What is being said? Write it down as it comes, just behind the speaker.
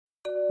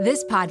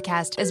This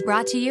podcast is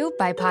brought to you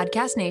by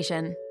Podcast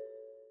Nation.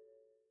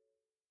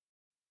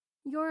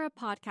 You're a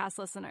podcast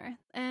listener,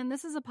 and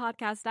this is a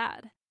podcast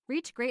ad.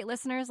 Reach great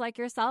listeners like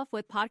yourself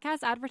with podcast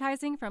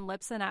advertising from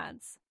Libsyn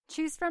Ads.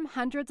 Choose from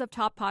hundreds of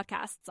top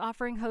podcasts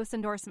offering host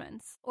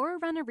endorsements, or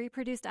run a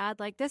reproduced ad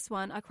like this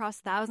one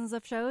across thousands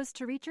of shows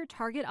to reach your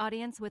target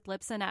audience with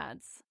Libsyn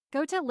Ads.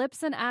 Go to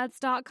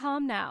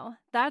libsynads.com now.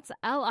 That's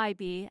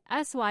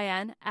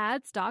LIBSYN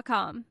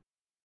ads.com.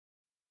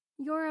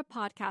 You're a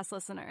podcast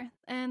listener,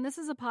 and this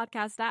is a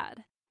podcast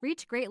ad.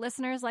 Reach great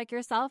listeners like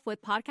yourself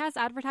with podcast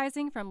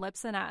advertising from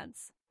Libsyn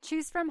Ads.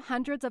 Choose from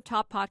hundreds of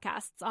top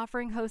podcasts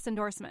offering host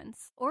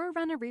endorsements, or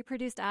run a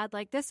reproduced ad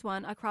like this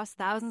one across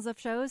thousands of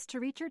shows to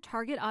reach your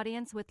target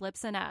audience with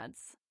Libsyn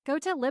Ads. Go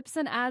to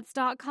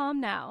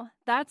libsynads.com now.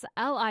 That's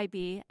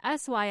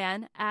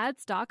LIBSYN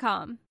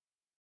ads.com.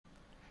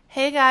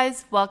 Hey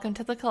guys, welcome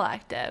to The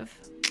Collective.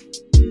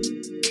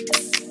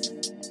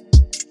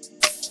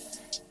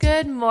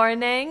 Good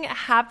morning.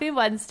 Happy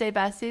Wednesday,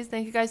 besties.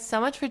 Thank you guys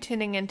so much for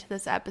tuning into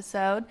this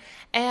episode.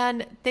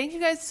 And thank you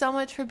guys so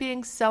much for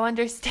being so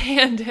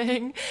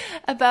understanding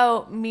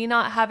about me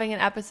not having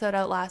an episode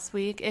out last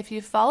week. If you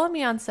follow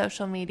me on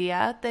social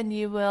media, then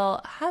you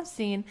will have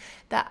seen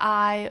that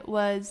I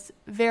was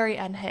very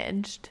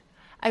unhinged.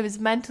 I was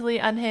mentally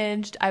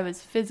unhinged. I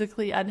was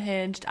physically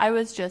unhinged. I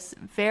was just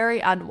very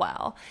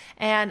unwell.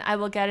 And I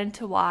will get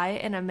into why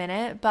in a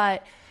minute,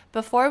 but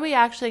before we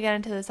actually get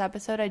into this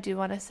episode, I do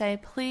want to say,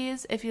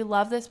 please, if you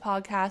love this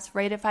podcast,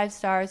 rate it 5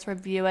 stars,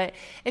 review it.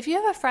 If you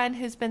have a friend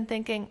who's been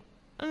thinking,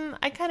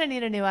 I kind of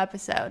need a new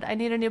episode, I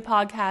need a new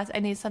podcast,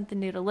 I need something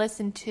new to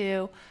listen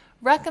to,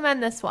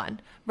 recommend this one.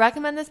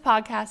 Recommend this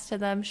podcast to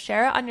them.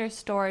 Share it on your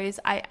stories.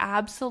 I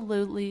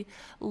absolutely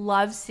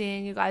love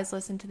seeing you guys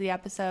listen to the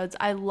episodes.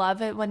 I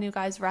love it when you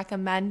guys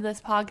recommend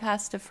this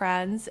podcast to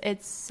friends.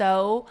 It's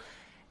so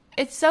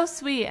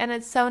sweet and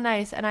it's so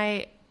nice, and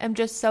I'm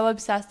just so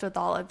obsessed with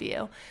all of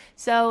you.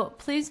 So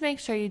please make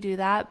sure you do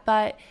that.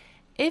 But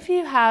if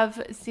you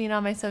have seen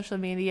on my social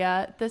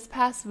media, this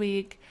past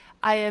week,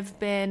 I have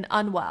been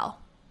unwell.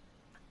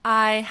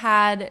 I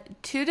had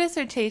 2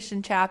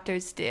 dissertation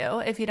chapters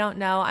due. If you don't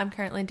know, I'm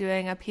currently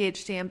doing a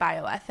PhD in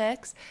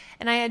bioethics,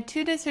 and I had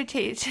 2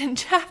 dissertation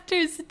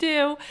chapters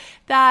due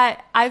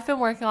that I've been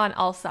working on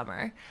all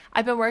summer.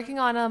 I've been working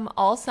on them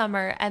all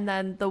summer, and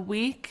then the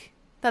week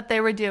that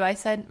they were due, I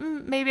said,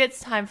 maybe it's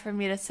time for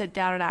me to sit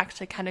down and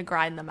actually kind of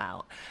grind them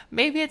out.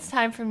 Maybe it's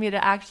time for me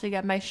to actually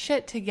get my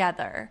shit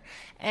together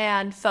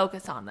and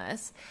focus on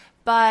this.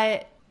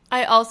 But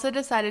I also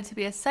decided to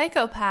be a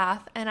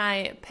psychopath, and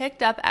I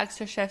picked up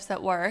extra shifts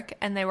at work,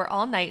 and they were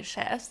all night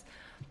shifts.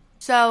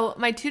 So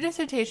my 2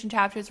 dissertation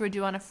chapters were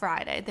due on a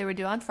Friday. They were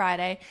due on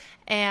Friday,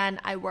 and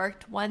I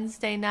worked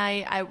Wednesday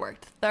night. I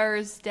worked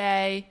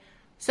Thursday.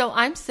 So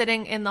I'm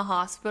sitting in the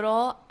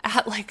hospital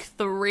at like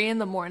 3 in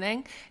the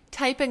morning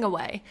typing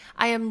away.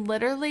 I am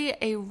literally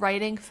a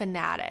writing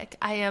fanatic.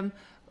 I am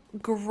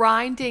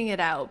grinding it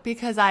out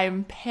because I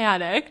am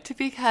panicked,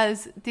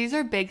 because these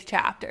are big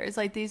chapters.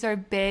 Like, these are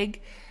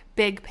big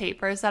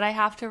papers that I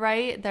have to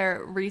write.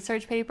 They're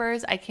research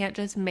papers. I can't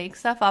just make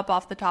stuff up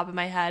off the top of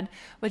my head,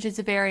 which is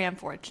very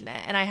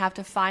unfortunate. And I have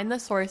to find the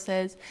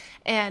sources.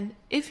 And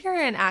if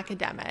you're in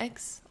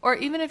academics, or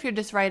even if you're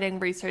just writing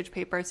research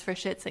papers for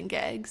shits and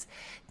gigs,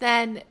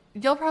 then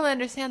you'll probably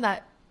understand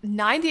that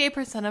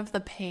 98% of the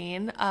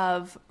pain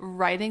of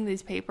writing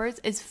these papers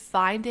is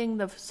finding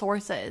the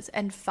sources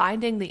and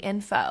finding the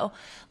info.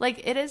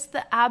 Like, it is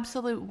the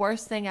absolute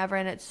worst thing ever,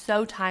 and it's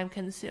so time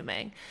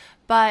consuming.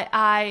 But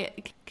I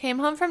came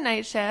home from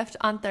night shift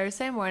on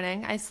Thursday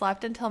morning. I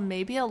slept until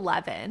maybe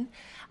 11.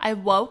 I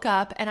woke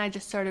up and I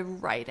just started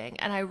writing,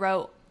 and I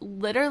wrote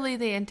literally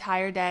the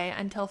entire day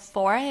until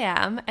 4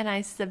 a.m. and I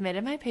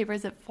submitted my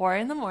papers at 4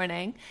 in the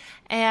morning,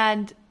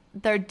 and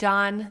they're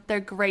done.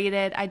 They're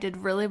graded. I did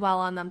really well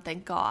on them.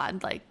 Thank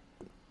God.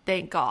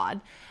 Thank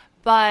God.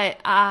 But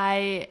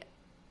I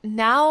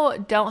now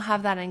don't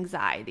have that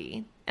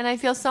anxiety, and I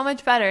feel so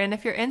much better. And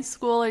if you're in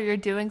school or you're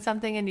doing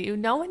something, and you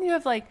know when you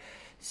have like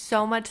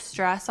so much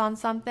stress on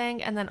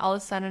something, and then all of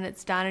a sudden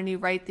it's done, and you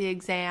write the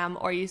exam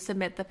or you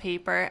submit the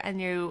paper, and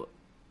you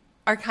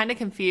are kind of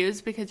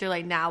confused because you're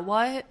like, now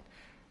what?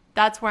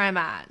 That's where I'm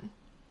at.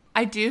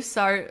 I do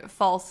start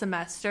fall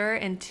semester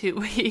in 2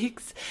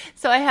 weeks.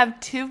 So I have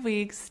 2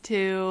 weeks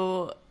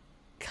to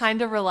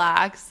kind of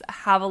relax,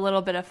 have a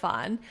little bit of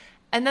fun,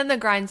 and then the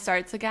grind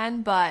starts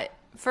again. But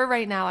for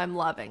right now, I'm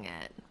loving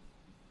it.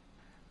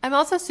 I'm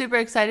also super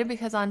excited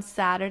because on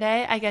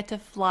Saturday, I get to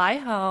fly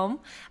home.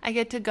 I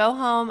get to go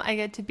home. I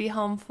get to be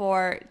home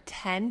for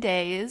 10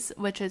 days,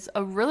 which is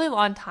a really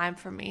long time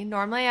for me.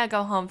 Normally, I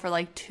go home for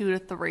like 2 to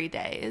 3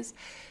 days.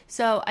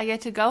 So I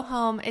get to go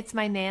home. It's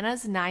my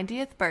Nana's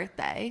 90th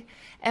birthday,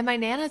 and my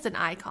Nana's an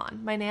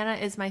icon. My Nana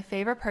is my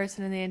favorite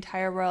person in the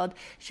entire world.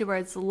 She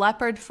wears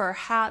leopard fur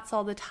hats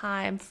all the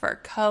time, fur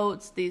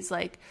coats, these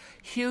like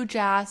huge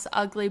ass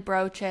ugly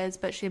brooches,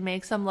 but she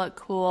makes them look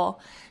cool.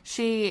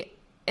 She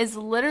is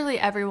literally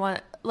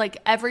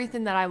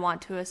everything that I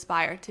want to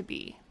aspire to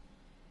be.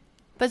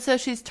 But so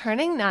she's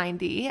turning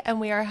 90 and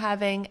we are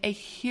having a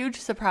huge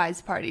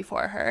surprise party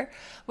for her,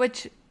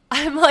 which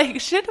I'm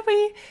like, should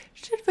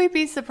we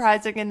be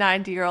surprising a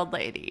 90-year-old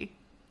lady?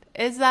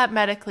 Is that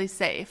medically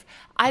safe?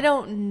 I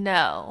don't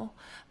know,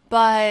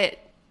 but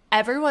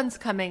everyone's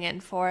coming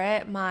in for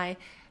it. My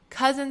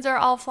cousins are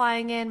all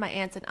flying in. My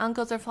aunts and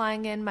uncles are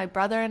flying in. My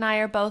brother and I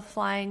are both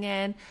flying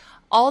in.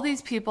 All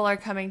these people are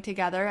coming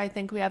together. I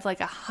think we have like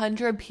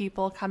 100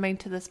 people coming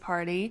to this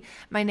party.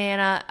 My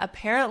Nana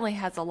apparently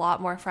has a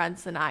lot more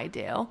friends than I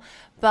do,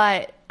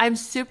 but I'm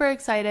super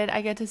excited.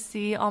 I get to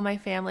see all my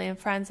family and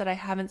friends that I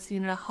haven't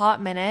seen in a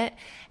hot minute,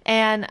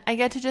 and I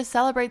get to just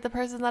celebrate the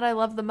person that I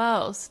love the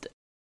most.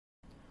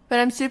 But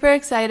I'm super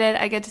excited.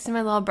 I get to see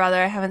my little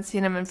brother. I haven't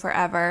seen him in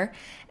forever.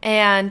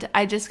 And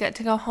I just get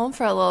to go home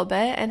for a little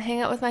bit and hang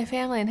out with my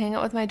family and hang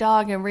out with my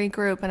dog and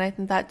regroup. And I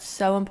think that's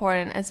so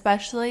important,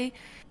 especially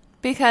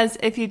because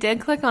if you did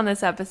click on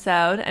this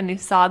episode and you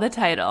saw the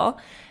title,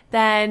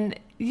 then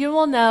you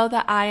will know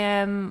that I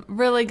am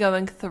really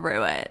going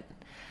through it.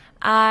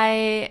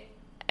 I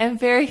am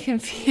very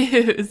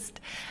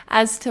confused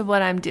as to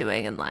what I'm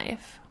doing in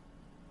life.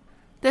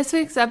 This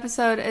week's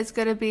episode is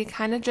going to be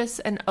kind of just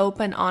an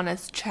open,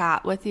 honest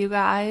chat with you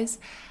guys.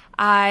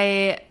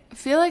 I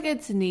feel like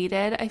it's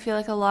needed. I feel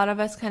like a lot of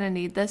us kind of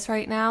need this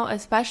right now,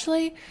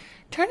 especially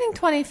turning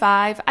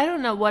 25. I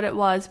don't know what it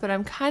was, but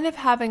I'm kind of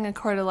having a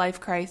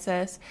quarter-life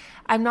crisis.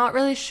 I'm not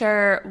really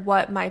sure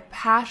what my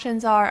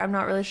passions are. I'm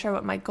not really sure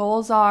what my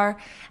goals are,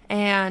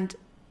 and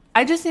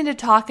I just need to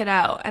talk it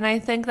out. And I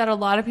think that a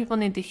lot of people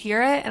need to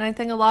hear it, and I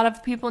think a lot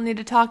of people need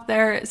to talk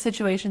their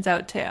situations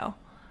out too.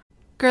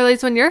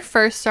 Girlies, when you're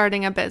first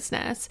starting a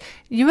business,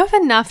 you have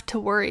enough to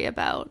worry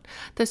about.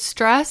 The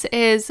stress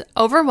is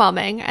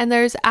overwhelming, and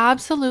there's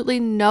absolutely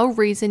no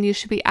reason you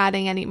should be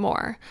adding any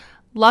more.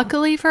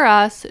 Luckily for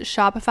us,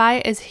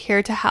 Shopify is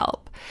here to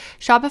help.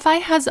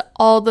 Shopify has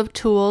all the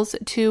tools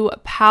to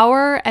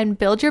power and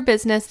build your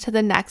business to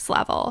the next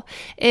level.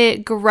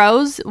 It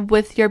grows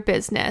with your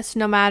business,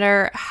 no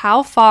matter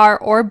how far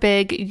or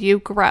big you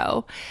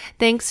grow.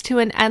 Thanks to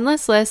an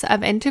endless list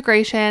of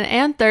integration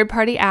and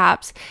third-party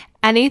apps,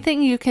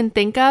 anything you can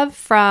think of,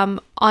 from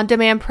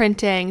on-demand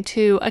printing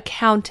to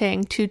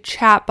accounting to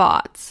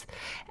chatbots,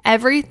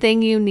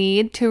 everything you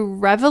need to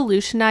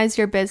revolutionize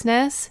your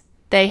business,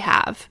 they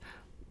have.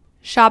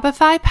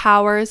 Shopify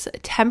powers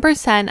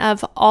 10%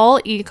 of all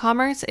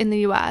e-commerce in the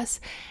US,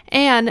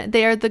 and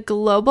they are the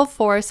global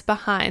force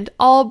behind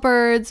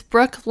Allbirds,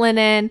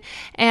 Brooklinen,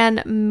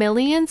 and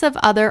millions of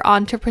other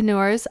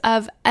entrepreneurs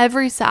of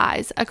every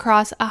size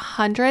across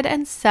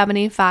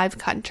 175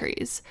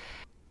 countries.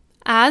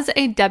 As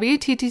a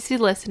WTTC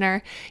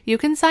listener, you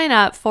can sign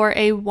up for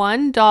a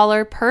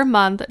 $1 per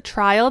month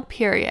trial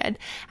period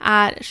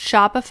at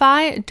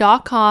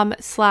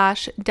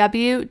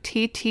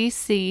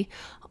shopify.com/WTTC,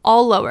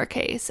 all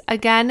lowercase.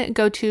 Again,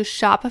 go to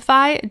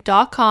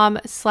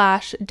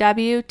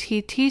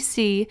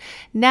shopify.com/WTTC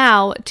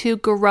now to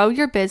grow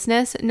your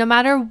business no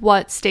matter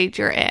what stage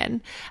you're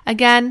in.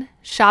 Again,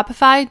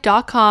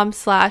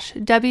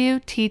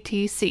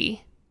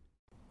 shopify.com/WTTC.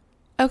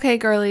 Okay,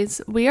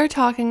 girlies, we are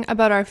talking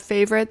about our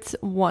favorites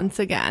once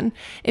again.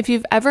 If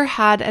you've ever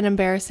had an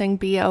embarrassing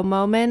BO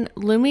moment,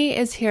 Lume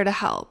is here to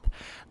help.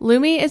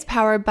 Lume is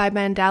powered by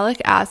mandelic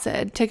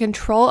acid to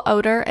control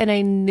odor in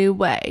a new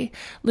way.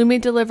 Lume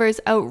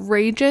delivers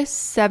outrageous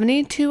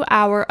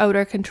 72-hour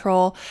odor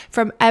control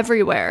from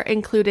everywhere,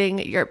 including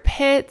your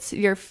pits,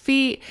 your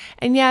feet,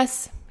 and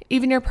yes,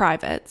 even your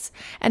privates.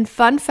 And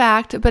fun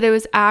fact, but it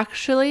was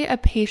actually a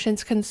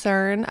patient's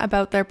concern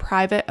about their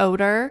private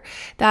odor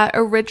that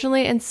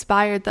originally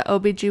inspired the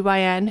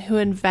OBGYN who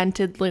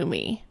invented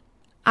Lume.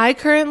 I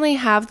currently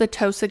have the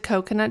toasted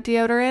coconut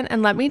deodorant,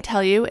 and let me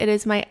tell you, it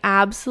is my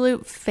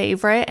absolute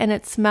favorite and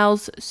it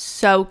smells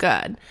so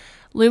good.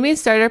 Lume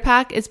Starter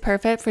Pack is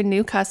perfect for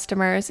new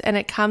customers, and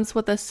it comes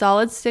with a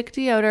solid stick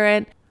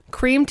deodorant,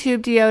 cream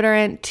tube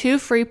deodorant, 2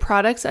 free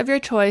products of your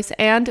choice,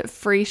 and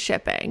free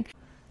shipping.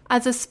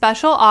 As a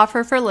special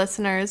offer for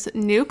listeners,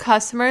 new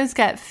customers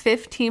get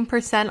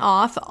 15%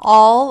 off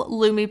all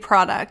Lume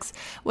products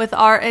with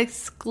our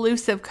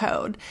exclusive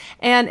code.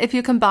 And if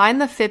you combine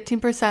the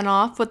 15%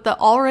 off with the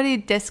already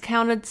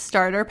discounted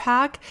starter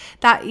pack,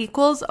 that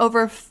equals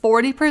over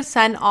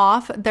 40%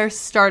 off their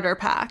starter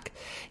pack.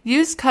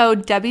 Use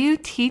code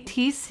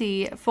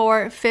WTTC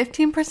for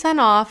 15%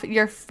 off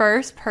your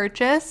first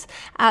purchase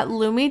at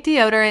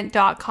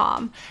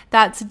lumedeodorant.com.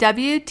 That's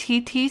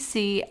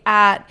WTTC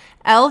at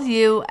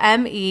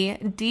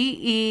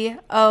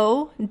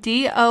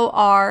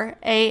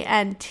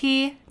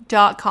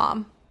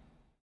LUMEDEODORANT.com.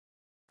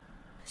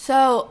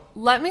 So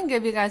let me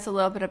give you guys a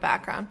little bit of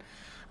background.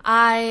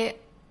 I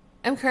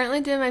am currently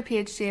doing my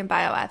PhD in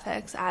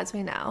bioethics, as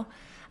we know.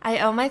 I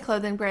own my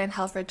clothing brand,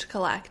 Healthridge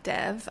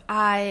Collective.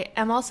 I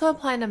am also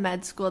applying to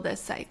med school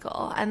this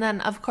cycle. And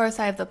then, of course,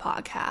 I have the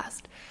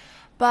podcast.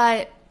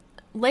 But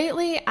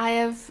lately, I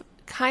have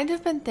kind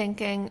of been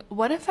thinking,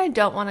 what if I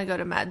don't want to go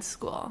to med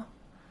school?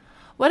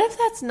 What if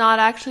that's not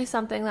actually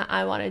something that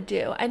I want to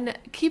do? And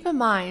keep in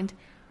mind,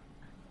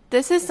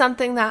 This is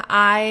something that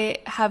I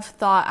have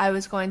thought I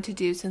was going to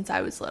do since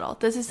I was little.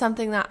 This is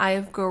something that I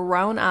have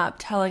grown up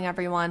telling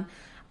everyone,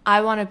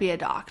 I want to be a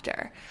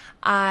doctor.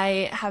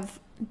 I have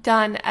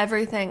done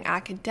everything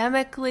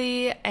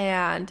academically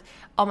and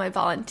all my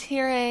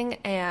volunteering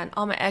and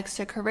all my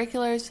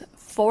extracurriculars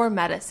for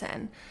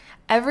medicine.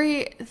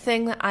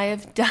 Everything that I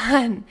have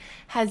done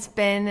has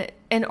been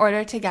in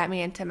order to get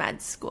me into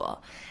med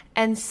school.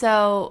 And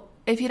so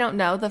if you don't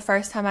know, the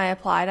first time I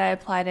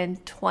applied in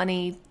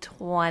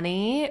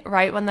 2020,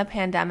 right when the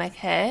pandemic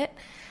hit.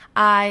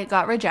 I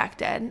got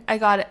rejected. I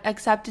got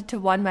accepted to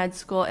one med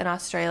school in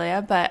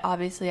Australia, but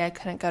obviously I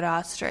couldn't go to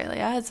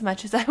Australia as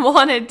much as I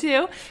wanted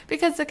to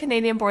because the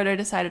Canadian border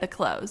decided to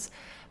close.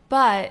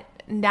 But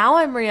now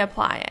I'm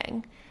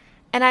reapplying,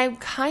 and I'm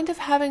kind of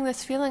having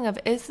this feeling of,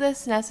 is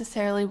this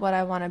necessarily what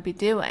I want to be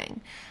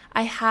doing?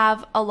 I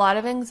have a lot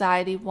of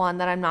anxiety, one,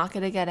 that I'm not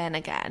going to get in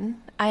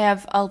again. I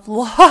have a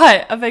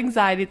lot of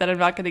anxiety that I'm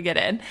not going to get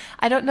in.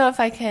 I don't know if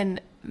I can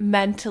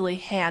mentally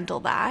handle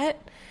that.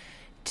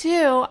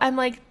 Two, I'm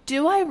like,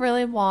 do I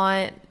really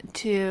want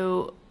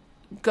to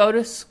go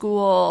to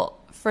school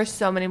for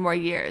so many more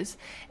years?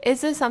 Is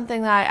this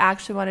something that I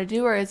actually want to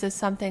do, or is this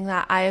something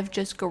that I have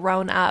just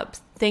grown up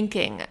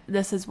thinking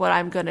this is what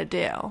I'm going to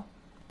do?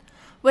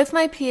 With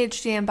my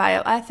PhD in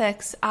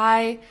bioethics,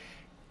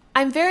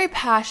 I'm very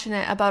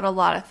passionate about a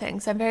lot of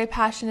things. I'm very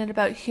passionate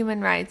about human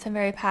rights. I'm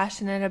very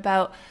passionate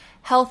about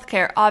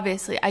healthcare.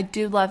 Obviously, I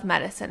do love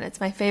medicine. It's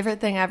my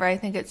favorite thing ever. I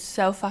think it's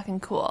so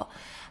fucking cool.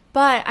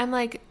 But I'm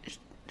like,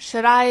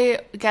 should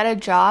I get a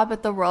job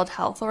at the World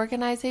Health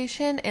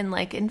Organization in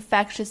like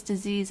infectious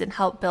disease and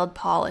help build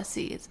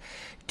policies?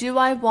 Do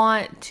I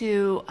want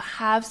to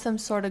have some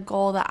sort of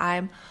goal that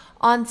I'm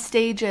on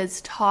stages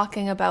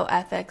talking about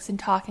ethics and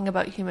talking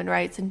about human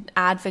rights and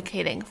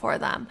advocating for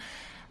them?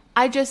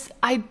 I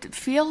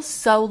feel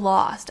so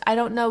lost. I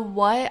don't know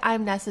what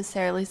I'm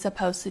necessarily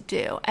supposed to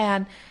do.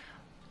 And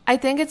I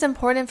think it's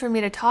important for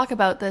me to talk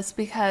about this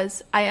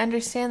because I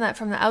understand that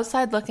from the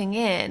outside looking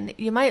in,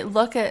 you might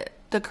look at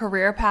the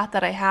career path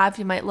that I have,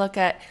 you might look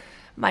at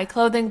my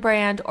clothing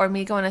brand or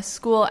me going to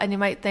school, and you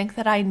might think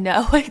that I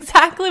know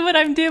exactly what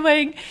I'm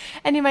doing,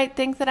 and you might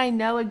think that I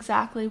know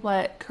exactly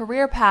what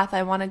career path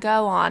I want to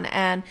go on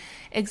and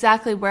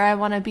exactly where I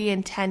want to be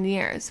in 10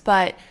 years,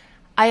 but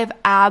I have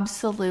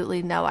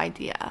absolutely no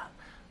idea.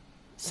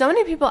 So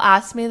many people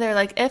ask me, they're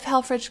like, if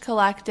Helfrich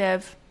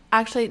Collective,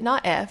 actually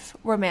not if,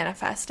 we're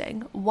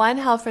manifesting, when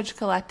Helfrich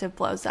Collective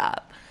blows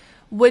up,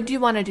 would you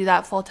want to do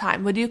that full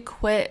time? Would you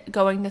quit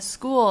going to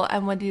school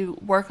and would you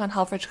work on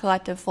Helfrich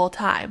Collective full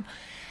time?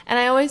 And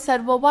I always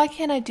said, well, why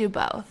can't I do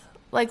both?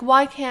 Like,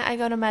 why can't I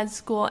go to med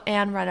school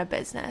and run a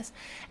business?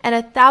 And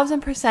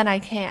 1,000% I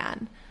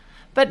can.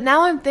 But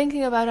now I'm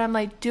thinking about it, I'm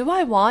like, do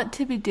I want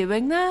to be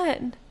doing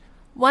that?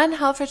 When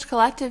Helfrich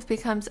Collective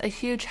becomes a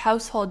huge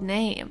household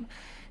name,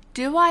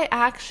 do I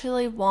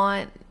actually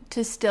want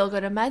to still go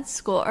to med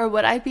school, or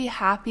would I be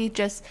happy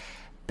just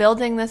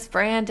building this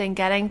brand and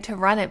getting to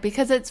run it?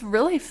 Because it's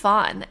really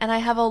fun and I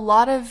have a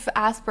lot of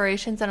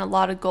aspirations and a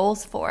lot of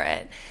goals for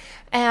it.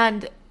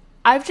 And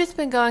I've just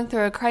been going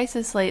through a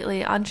crisis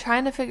lately on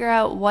trying to figure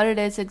out what it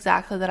is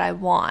exactly that I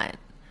want.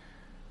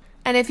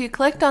 And if you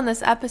clicked on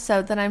this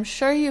episode, then I'm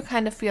sure you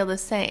kind of feel the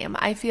same.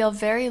 I feel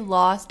very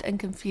lost and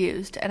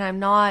confused, and I'm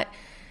not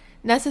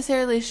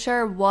necessarily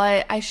sure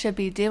what I should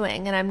be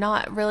doing, and I'm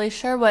not really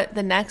sure what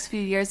the next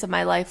few years of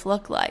my life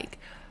look like.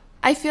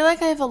 I feel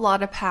like I have a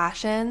lot of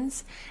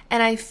passions,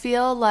 and I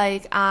feel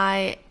like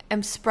I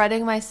am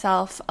spreading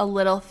myself a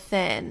little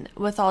thin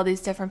with all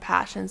these different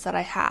passions that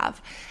I have.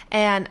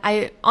 And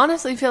I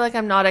honestly feel like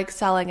I'm not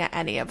excelling at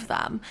any of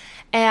them.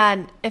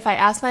 And if I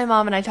ask my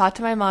mom and I talk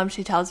to my mom,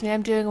 she tells me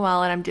I'm doing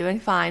well and I'm doing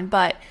fine.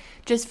 But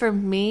just for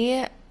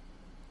me,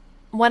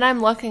 when I'm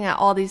looking at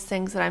all these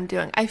things that I'm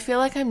doing, I feel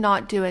like I'm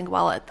not doing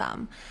well at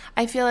them.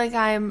 I feel like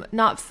I'm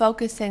not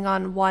focusing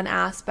on one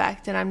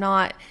aspect, and I'm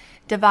not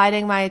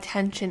dividing my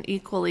attention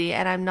equally,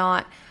 and I'm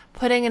not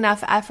putting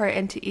enough effort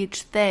into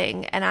each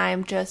thing, and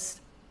I'm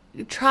just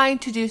trying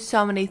to do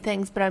so many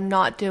things, but I'm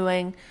not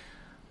doing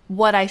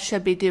what I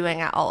should be doing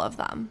at all of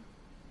them.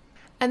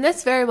 And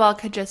this very well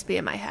could just be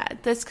in my head.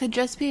 This could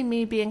just be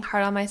me being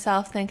hard on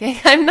myself, thinking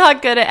I'm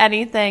not good at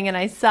anything and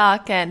I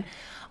suck and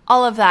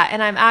all of that.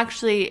 And I'm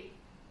actually,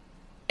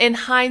 in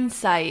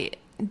hindsight,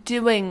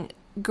 doing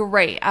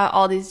great at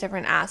all these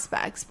different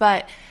aspects.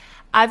 But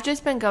I've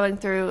just been going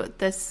through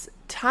this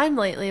time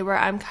lately where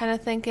I'm kind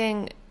of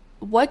thinking,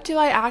 what do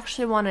I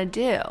actually want to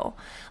do?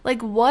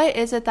 Like, what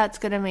is it that's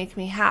going to make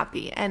me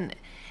happy? And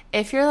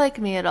if you're like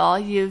me at all,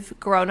 you've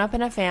grown up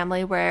in a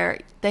family where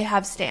they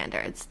have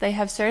standards. They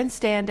have certain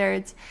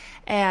standards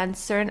and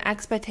certain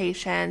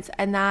expectations,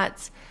 and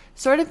that's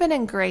sort of been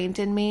ingrained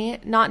in me.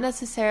 Not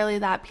necessarily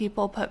that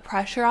people put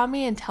pressure on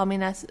me and tell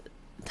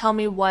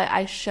me what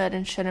I should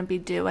and shouldn't be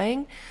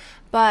doing,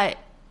 but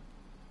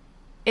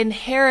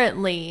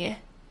inherently,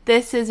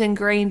 this is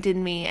ingrained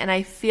in me, and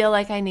I feel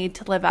like I need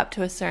to live up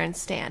to a certain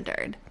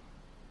standard.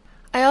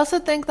 I also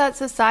think that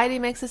society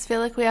makes us feel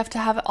like we have to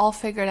have it all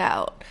figured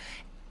out.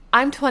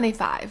 I'm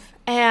 25,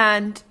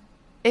 and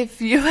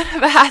if you would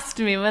have asked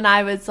me when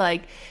I was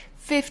like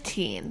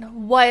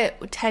 15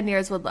 what 10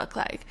 years would look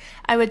like,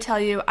 I would tell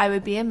you I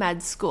would be in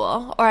med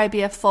school, or I'd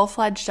be a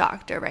full-fledged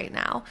doctor right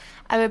now.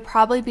 I would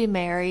probably be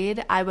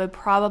married. I would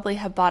probably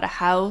have bought a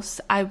house.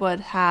 I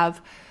would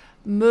have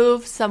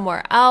moved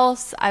somewhere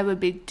else. I'd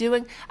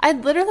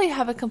literally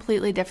have a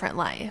completely different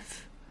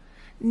life.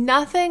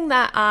 Nothing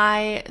that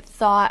I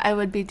thought I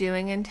would be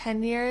doing in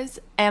 10 years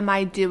am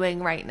I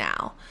doing right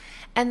now.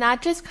 And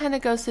that just kind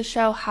of goes to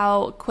show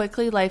how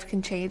quickly life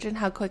can change and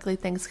how quickly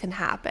things can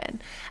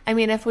happen. I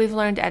mean, if we've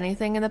learned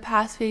anything in the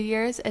past few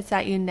years, it's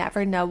that you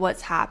never know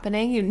what's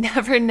happening. You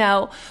never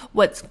know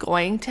what's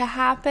going to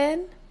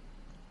happen.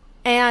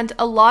 And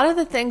a lot of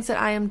the things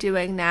that I am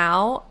doing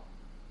now,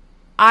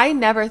 I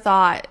never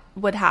thought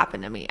would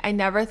happen to me. I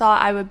never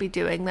thought I would be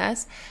doing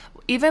this.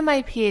 Even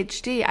my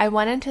PhD, I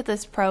went into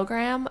this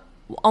program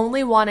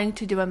only wanting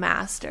to do a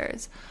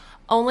master's.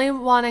 Only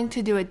wanting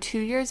to do a 2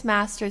 years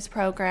master's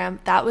program.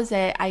 That was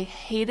it. I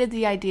hated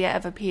the idea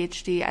of a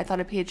PhD. I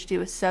thought a PhD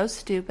was so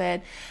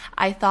stupid.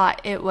 I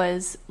thought it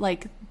was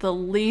like the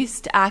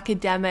least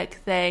academic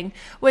thing,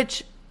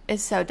 which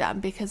is so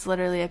dumb because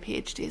literally a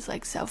PhD is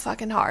like so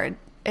fucking hard.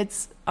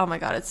 Oh my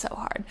God, it's so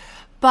hard.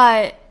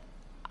 But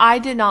I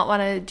did not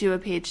want to do a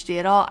PhD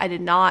at all. I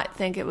did not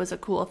think it was a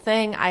cool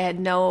thing. I had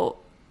no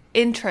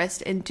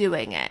interest in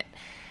doing it.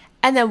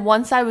 And then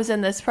once I was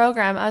in this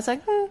program, I was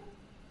like,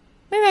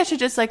 maybe I should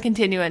just like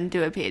continue and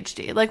do a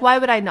PhD. Like, why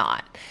would I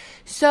not?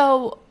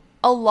 So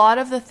a lot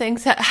of the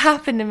things that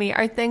happened to me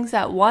are things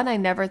that, one, I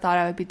never thought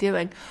I would be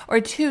doing, or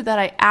two, that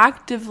I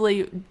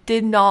actively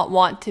did not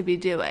want to be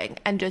doing.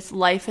 And just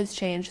life has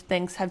changed,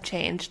 things have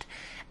changed,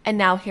 and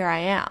now here I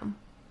am.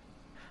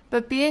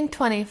 But being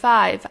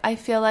 25, I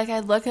feel like I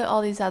look at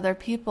all these other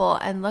people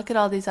and look at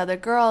all these other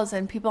girls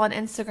and people on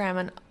Instagram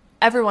and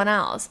everyone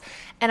else,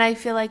 and I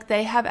feel like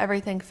they have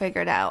everything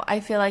figured out.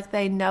 I feel like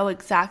they know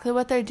exactly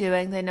what they're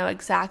doing. They know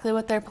exactly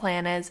what their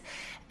plan is,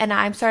 and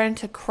I'm starting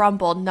to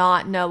crumble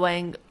not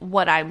knowing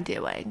what I'm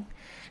doing,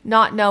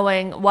 not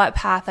knowing what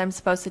path I'm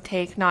supposed to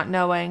take, not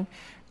knowing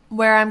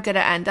where I'm going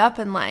to end up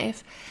in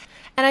life.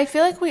 And I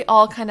feel like we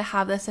all kind of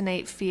have this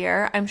innate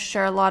fear. I'm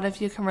sure a lot of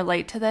you can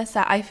relate to this,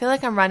 that I feel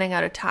like I'm running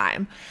out of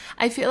time.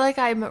 I feel like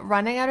I'm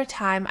running out of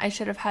time. I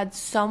should have had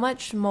so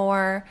much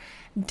more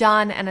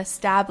done and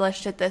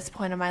established at this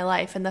point in my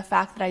life, and the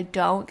fact that I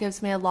don't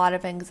gives me a lot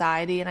of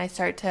anxiety, and I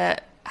start to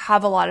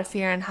have a lot of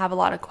fear and have a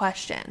lot of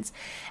questions,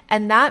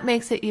 and that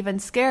makes it even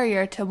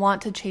scarier to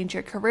want to change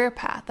your career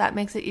path. That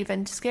makes it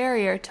even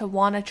scarier to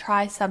want to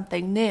try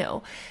something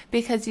new,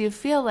 because you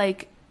feel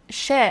like,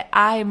 shit,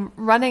 I'm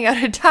running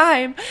out of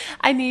time.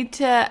 I need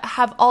to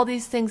have all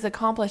these things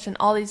accomplished and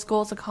all these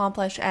goals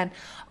accomplished and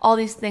all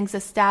these things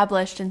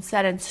established and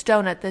set in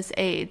stone at this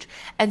age.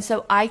 And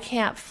so I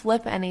can't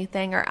flip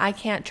anything, or I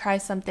can't try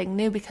something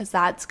new, because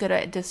that's going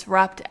to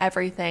disrupt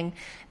everything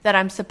that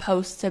I'm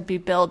supposed to be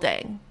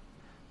building.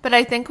 But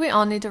I think we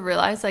all need to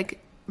realize, like,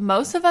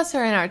 most of us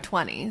are in our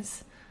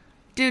 20s.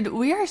 Dude,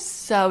 we are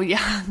so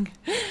young.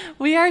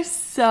 We are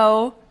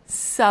so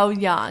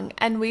young,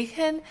 and we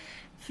can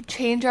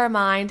change our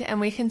mind, and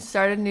we can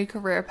start a new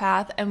career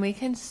path, and we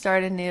can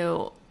start a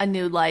new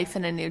life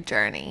and a new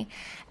journey.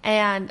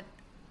 And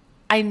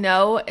I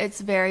know it's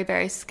very,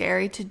 very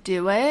scary to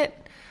do it,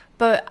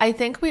 but I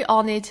think we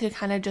all need to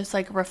kind of just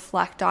like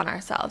reflect on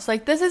ourselves.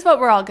 Like, this is what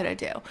we're all going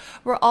to do.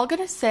 We're all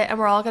going to sit and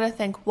we're all going to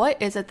think,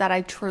 what is it that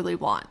I truly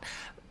want?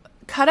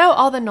 Cut out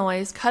all the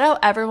noise, cut out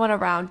everyone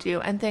around you,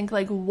 and think,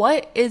 like,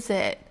 what is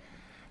it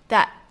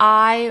that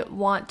I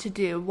want to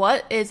do?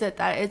 What is it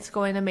that it's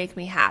going to make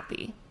me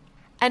happy?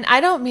 And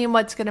I don't mean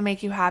what's going to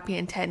make you happy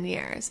in 10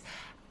 years.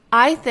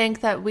 I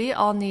think that we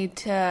all need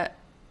to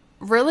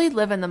really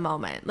live in the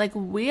moment. Like,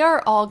 we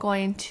are all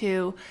going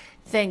to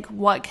think,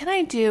 what can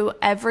I do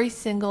every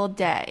single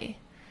day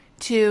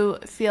to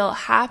feel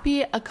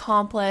happy,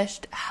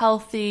 accomplished,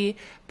 healthy,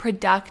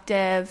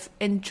 productive,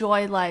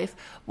 enjoy life?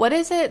 What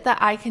is it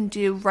that I can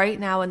do right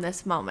now in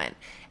this moment?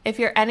 If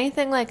you're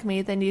anything like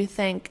me, then you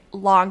think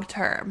long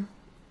term.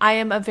 I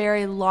am a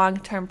very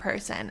long-term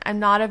person. I'm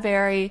not a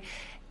very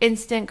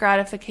instant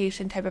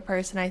gratification type of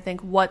person. I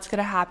think, what's going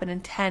to happen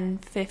in 10,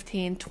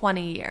 15,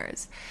 20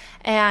 years?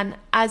 And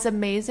as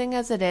amazing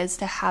as it is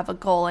to have a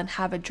goal and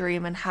have a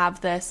dream and have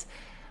this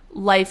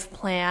life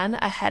plan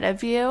ahead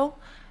of you,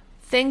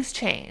 things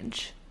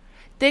change.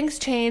 Things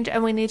change,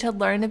 and we need to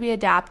learn to be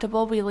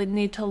adaptable. We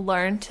need to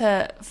learn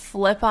to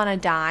flip on a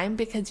dime,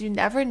 because you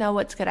never know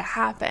what's going to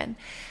happen.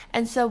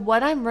 And so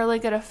what I'm really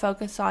going to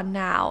focus on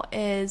now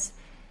is,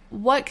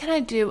 what can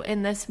I do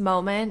in this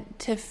moment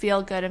to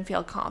feel good and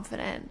feel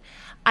confident?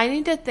 I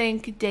need to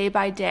think day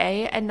by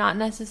day and not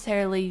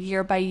necessarily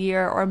year by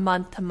year or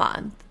month to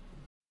month.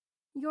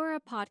 You're a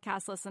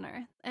podcast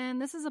listener,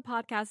 and this is a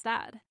podcast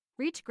ad.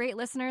 Reach great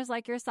listeners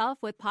like yourself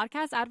with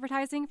podcast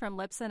advertising from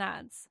Lips and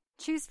Ads.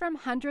 Choose from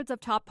hundreds of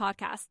top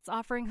podcasts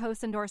offering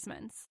host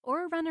endorsements,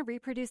 or run a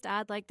reproduced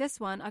ad like this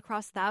one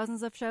across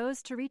thousands of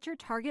shows to reach your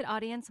target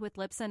audience with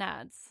Lips and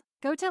Ads.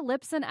 Go to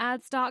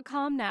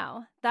lipsandads.com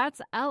now. That's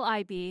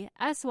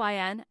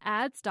LIBSYN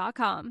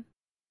ads.com.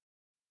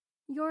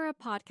 You're a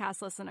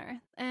podcast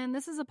listener, and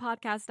this is a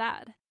podcast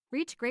ad.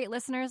 Reach great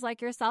listeners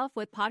like yourself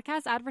with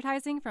podcast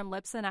advertising from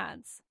Libsyn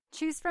Ads.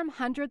 Choose from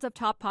hundreds of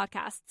top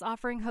podcasts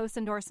offering host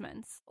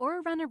endorsements,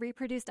 or run a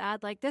reproduced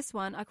ad like this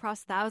one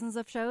across thousands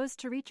of shows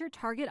to reach your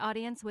target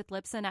audience with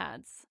Libsyn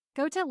Ads.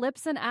 Go to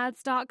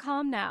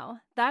libsynads.com now.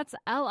 That's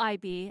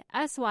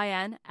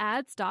LIBSYN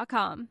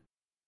ads.com.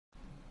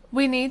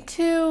 We need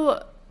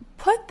to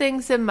put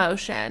things in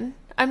motion.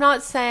 I'm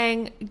not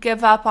saying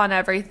give up on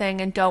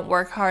everything and don't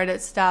work hard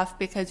at stuff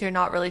because you're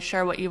not really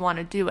sure what you want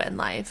to do in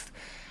life.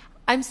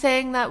 I'm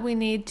saying that we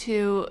need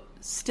to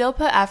still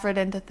put effort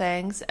into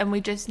things, and we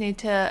just need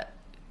to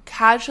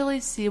casually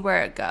see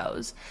where it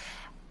goes.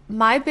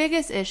 My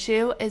biggest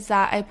issue is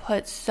that I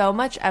put so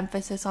much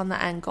emphasis on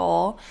the end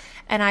goal,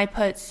 and I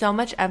put so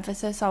much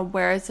emphasis on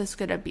where is this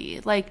going to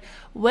be. Like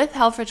with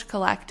Helfrich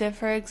Collective,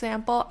 for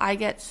example, I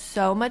get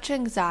so much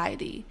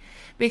anxiety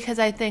because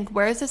I think,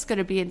 where is this going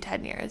to be in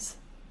 10 years?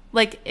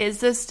 Like,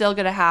 is this still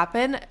going to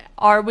happen?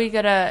 Are we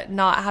going to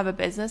not have a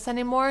business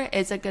anymore?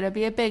 Is it going to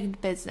be a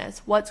big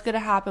business? What's going to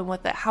happen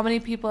with it? How many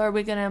people are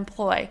we going to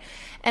employ?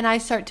 And I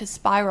start to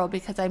spiral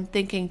because I'm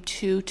thinking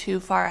too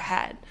far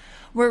ahead.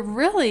 Where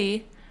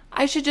really,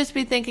 I should just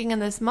be thinking in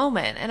this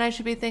moment. And I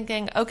should be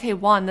thinking, okay,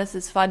 1, this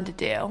is fun to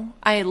do.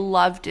 I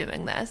love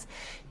doing this.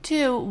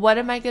 2, what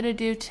am I going to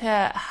do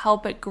to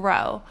help it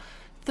grow?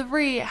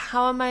 3,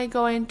 how am I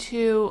going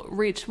to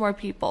reach more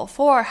people?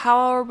 4, how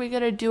are we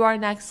going to do our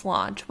next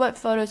launch? What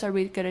photos are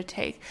we going to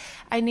take?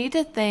 I need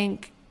to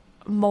think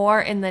more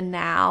in the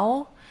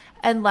now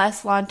and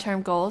less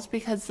long-term goals,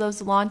 because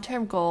those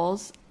long-term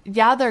goals,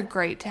 yeah, they're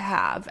great to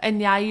have. And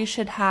yeah, you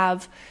should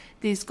have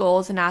these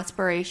goals and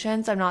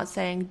aspirations. I'm not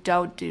saying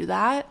don't do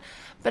that,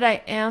 but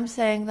I am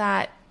saying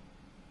that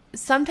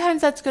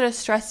sometimes that's going to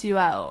stress you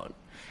out.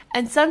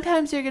 And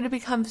sometimes you're going to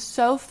become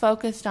so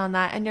focused on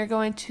that, and you're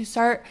going to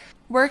start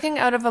working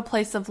out of a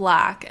place of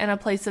lack and a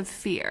place of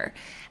fear.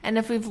 And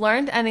if we've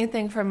learned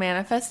anything from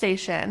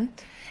manifestation,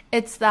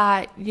 it's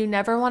that you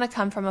never want to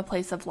come from a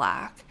place of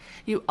lack.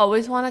 You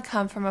always want to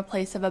come from a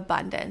place of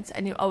abundance,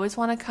 and you always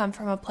want to come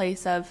from a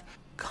place of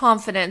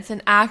confidence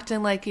and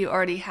acting like you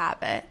already have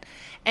it.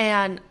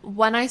 And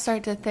when I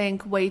start to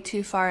think way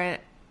too far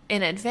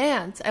in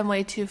advance and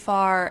way too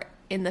far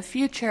in the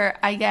future,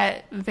 I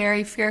get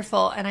very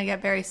fearful and I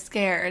get very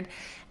scared.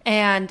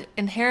 And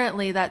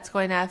inherently, that's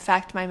going to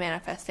affect my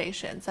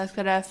manifestations. That's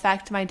going to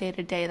affect my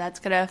day-to-day. That's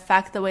going to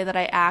affect the way that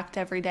I act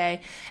every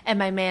day and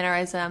my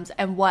mannerisms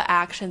and what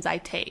actions I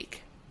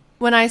take.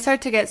 When I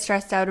start to get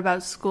stressed out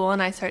about school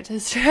and I start to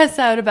stress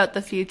out about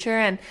the future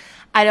and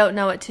I don't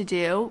know what to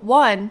do,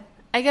 1,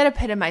 I get a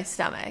pit in my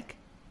stomach.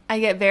 I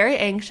get very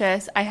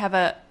anxious. I have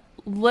a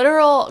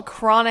literal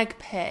chronic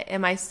pit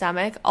in my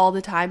stomach all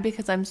the time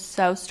because I'm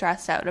so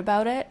stressed out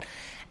about it.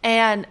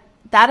 And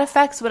that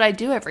affects what I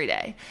do every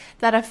day.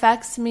 That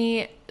affects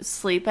me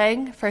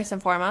sleeping, first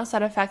and foremost.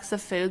 That affects the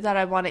food that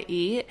I want to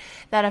eat.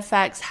 That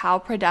affects how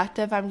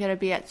productive I'm going to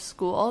be at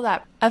school.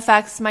 That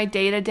affects my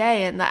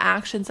day-to-day and the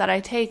actions that I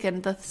take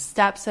and the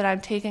steps that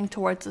I'm taking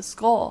towards this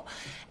goal.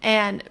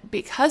 And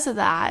because of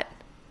that,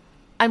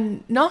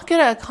 I'm not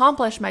going to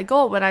accomplish my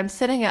goal when I'm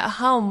sitting at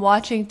home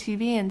watching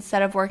TV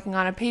instead of working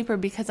on a paper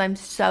because I'm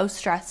so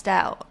stressed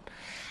out.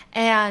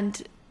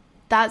 And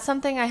that's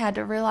something I had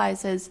to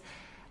realize is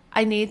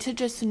I need to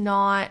just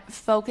not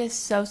focus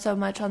so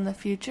much on the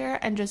future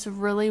and just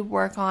really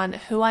work on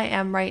who I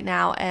am right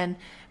now and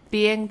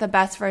being the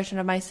best version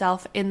of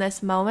myself in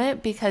this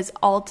moment, because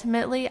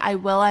ultimately I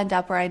will end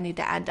up where I need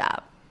to end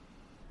up.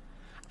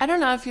 I don't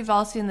know if you've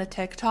all seen the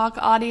TikTok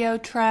audio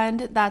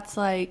trend that's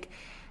like,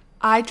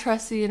 I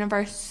trust the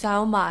universe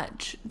so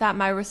much that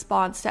my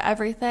response to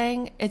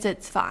everything is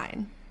it's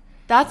fine.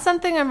 That's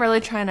something I'm really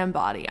trying to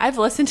embody. I've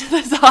listened to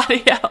this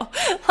audio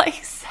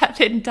like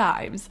 7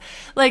 times.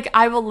 Like,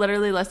 I will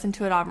literally listen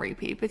to it on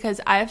repeat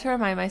because I have to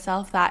remind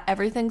myself that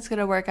everything's going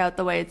to work out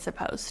the way it's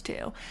supposed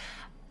to.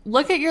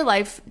 Look at your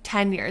life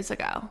 10 years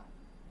ago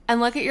and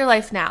look at your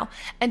life now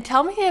and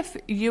tell me if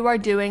you are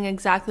doing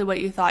exactly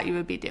what you thought you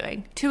would be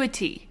doing to a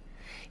T.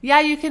 Yeah,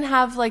 you can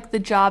have like the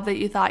job that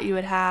you thought you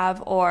would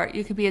have, or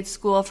you could be at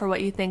school for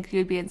what you think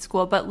you'd be in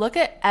school, but look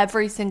at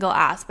every single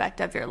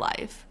aspect of your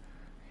life.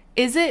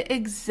 Is it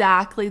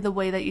exactly the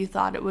way that you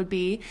thought it would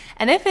be?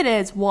 And if it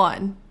is,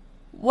 1,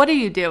 what are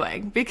you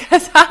doing?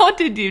 Because how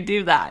did you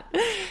do that?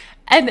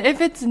 And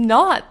if it's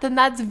not, then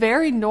that's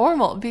very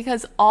normal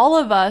because all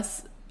of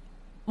us,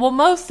 well,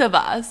 most of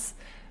us,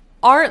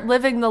 aren't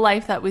living the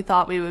life that we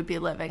thought we would be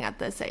living at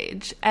this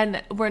age.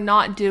 And we're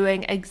not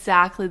doing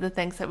exactly the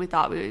things that we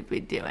thought we would be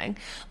doing.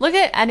 Look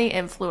at any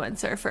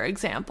influencer, for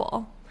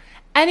example.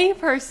 Any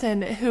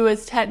person who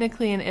is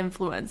technically an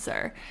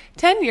influencer,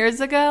 10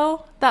 years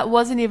ago, that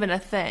wasn't even a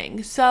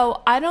thing.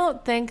 So I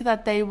don't think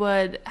that they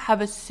would have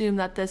assumed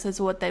that this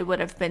is what they would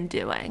have been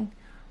doing.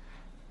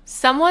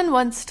 Someone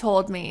once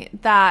told me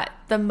that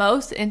the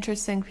most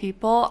interesting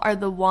people are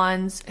the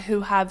ones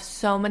who have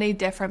so many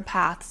different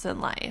paths in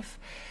life.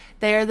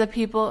 They are the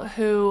people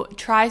who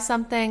try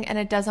something and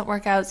it doesn't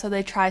work out, so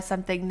they try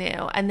something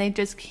new, and they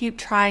just keep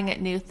trying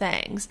at new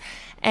things.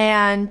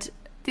 And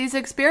These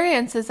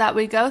experiences that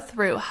we go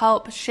through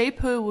help shape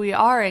who we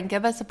are and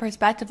give us a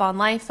perspective on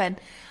life. And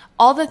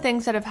all the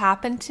things that have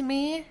happened to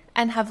me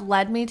and have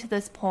led me to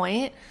this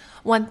point,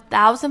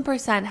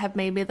 1000% have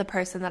made me the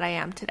person that I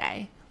am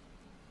today.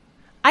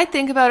 I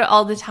think about it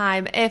all the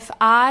time. If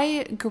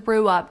I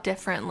grew up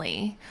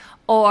differently,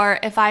 or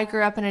if I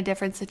grew up in a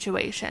different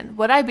situation,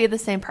 would I be the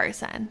same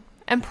person?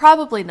 And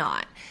probably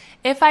not.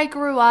 If I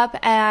grew up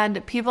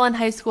and people in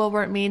high school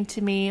weren't mean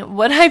to me,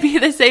 would I be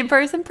the same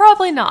person?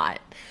 Probably not.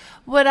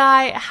 Would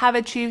I have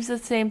achieved the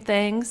same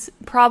things?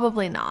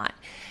 Probably not.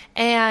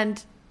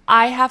 And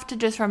I have to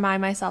just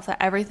remind myself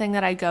that everything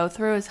that I go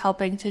through is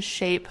helping to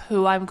shape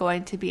who I'm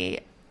going to be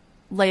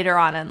later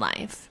on in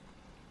life.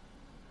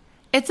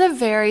 It's a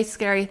very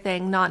scary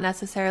thing not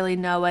necessarily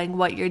knowing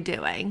what you're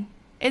doing.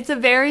 It's a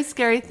very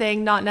scary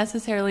thing not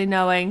necessarily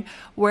knowing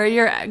where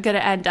you're going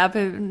to end up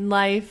in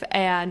life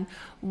and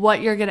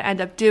what you're going to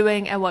end up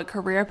doing and what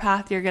career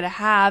path you're going to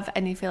have,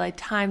 and you feel like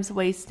time's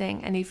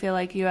wasting and you feel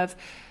like you have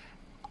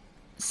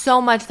so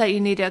much that you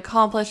need to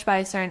accomplish by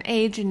a certain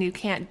age and you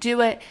can't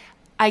do it.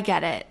 I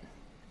get it.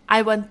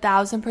 I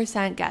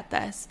 1000% get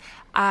this.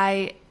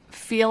 I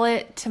feel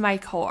it to my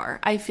core.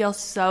 I feel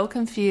so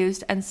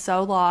confused and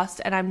so lost,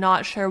 and I'm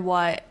not sure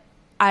what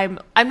I'm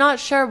not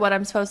sure what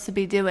I'm supposed to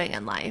be doing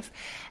in life.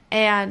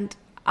 And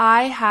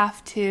I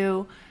have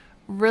to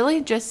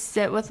really just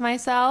sit with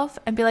myself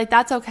and be like,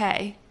 that's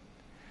okay.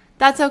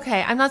 That's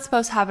okay. I'm not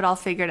supposed to have it all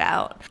figured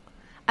out.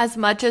 As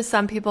much as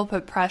some people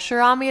put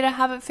pressure on me to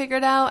have it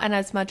figured out, and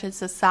as much as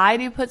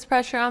society puts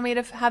pressure on me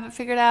to have it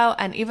figured out,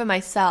 and even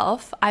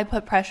myself, I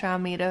put pressure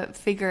on me to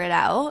figure it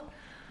out,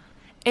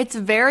 it's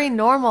very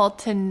normal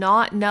to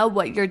not know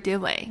what you're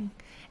doing.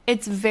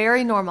 It's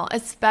very normal,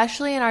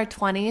 especially in our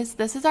 20s.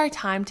 This is our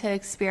time to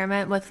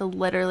experiment with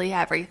literally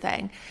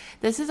everything.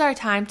 This is our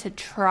time to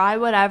try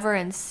whatever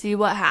and see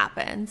what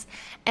happens.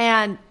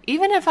 And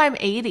even if I'm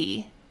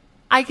 80,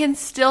 I can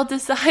still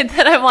decide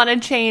that I want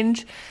to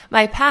change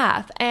my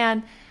path.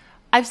 And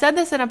I've said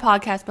this in a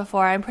podcast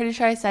before. I'm pretty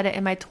sure I said it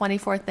in my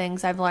 24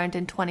 things I've learned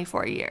in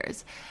 24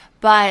 years.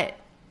 But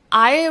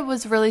I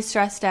was really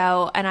stressed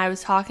out, and I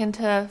was talking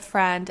to a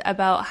friend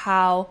about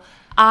how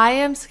I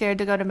am scared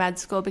to go to med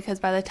school because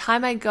by the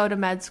time I go to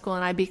med school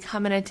and I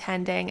become an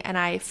attending and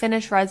I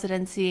finish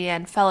residency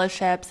and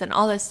fellowships and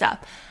all this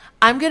stuff,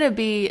 I'm going to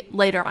be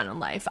later on in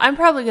life. I'm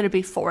probably going to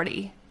be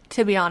 40,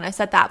 to be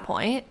honest, at that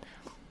point.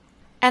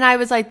 And I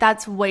was like,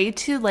 that's way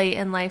too late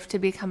in life to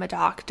become a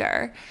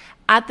doctor.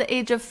 At the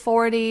age of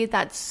 40,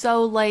 that's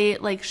so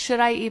late. Like, should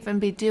I even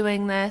be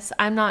doing this?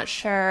 I'm not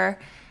sure.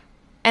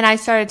 And I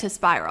started to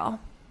spiral.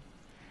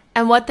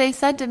 And what they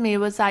said to me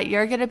was that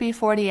you're going to be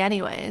 40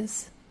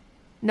 anyways.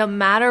 No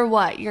matter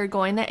what, you're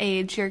going to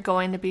age, you're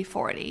going to be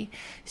 40.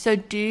 So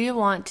do you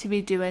want to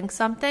be doing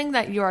something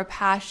that you're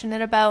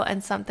passionate about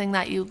and something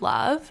that you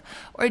love?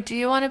 Or do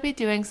you want to be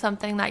doing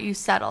something that you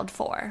settled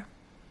for?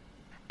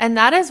 And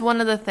that is one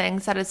of the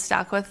things that has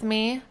stuck with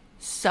me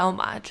so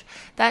much,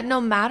 that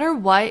no matter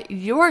what,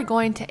 you are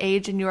going to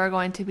age and you are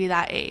going to be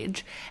that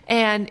age.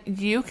 And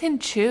you can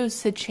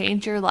choose to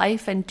change your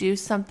life and do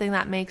something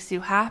that makes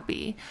you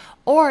happy.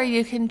 Or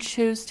you can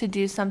choose to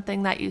do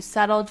something that you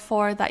settled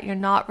for, that you're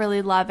not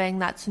really loving,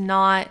 that's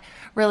not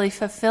really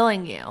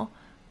fulfilling you.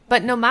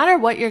 But no matter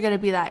what, you're going to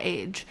be that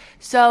age.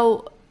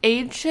 So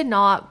age should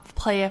not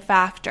play a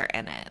factor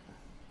in it,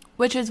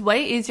 which is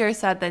way easier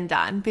said than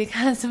done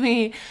because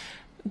we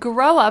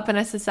grow up in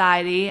a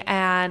society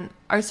and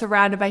are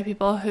surrounded by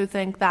people who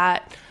think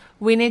that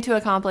we need to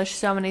accomplish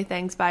so many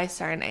things by a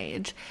certain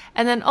age.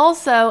 And then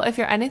also, if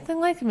you're anything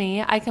like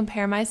me, I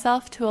compare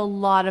myself to a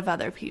lot of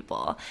other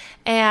people.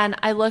 And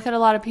I look at a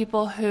lot of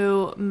people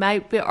who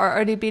might be or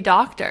already be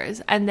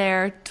doctors and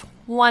they're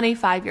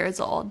 25 years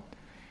old.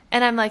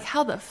 And I'm like,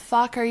 how the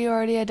fuck are you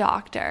already a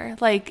doctor?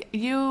 Like,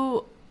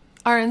 you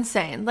are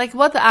insane. Like,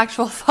 what the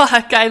actual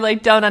fuck? I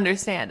don't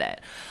understand it.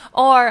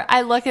 Or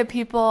I look at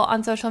people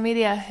on social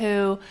media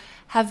who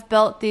have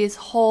built these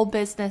whole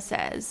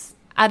businesses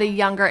at a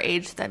younger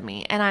age than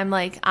me. And I'm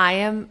like, I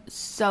am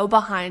so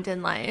behind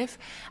in life.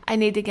 I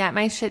need to get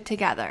my shit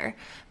together.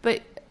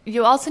 But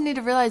you also need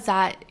to realize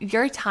that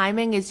your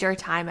timing is your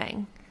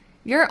timing.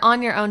 You're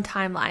on your own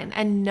timeline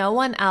and no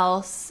one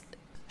else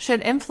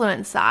should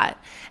influence that.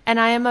 And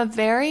I am a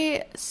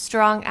very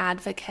strong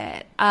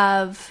advocate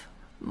of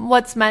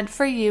what's meant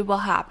for you will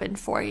happen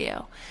for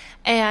you.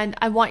 And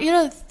I want you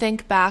to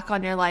think back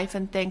on your life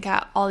and think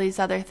at all these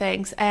other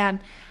things. And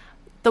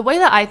the way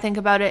that I think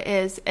about it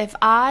is, if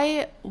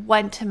I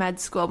went to med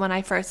school when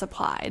I first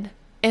applied,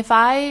 if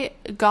I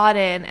got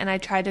in and I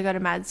tried to go to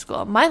med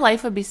school, my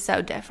life would be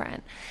so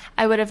different.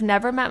 I would have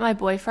never met my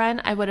boyfriend.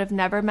 I would have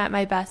never met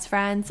my best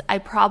friends. I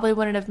probably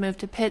wouldn't have moved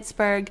to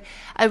Pittsburgh.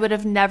 I would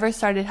have never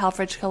started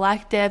Helfrich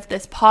Collective.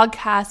 This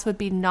podcast would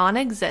be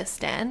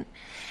non-existent.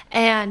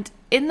 And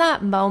in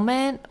that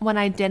moment when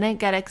I didn't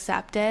get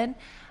accepted,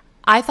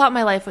 I thought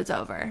my life was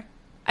over.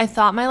 I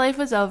thought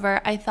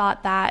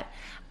that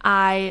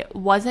I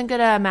wasn't going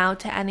to amount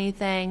to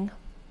anything.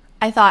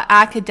 I thought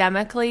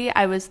academically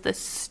I was the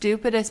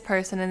stupidest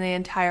person in the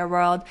entire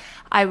world.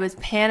 I was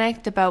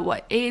panicked about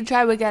what age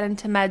I would get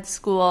into med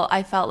school.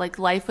 I felt like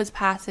life was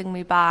passing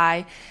me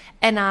by,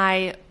 and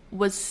I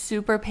was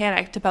super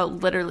panicked about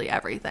literally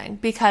everything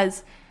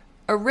because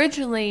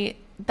originally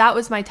that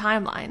was my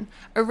timeline.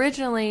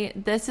 Originally,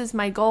 this is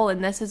my goal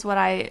and this is what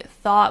I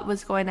thought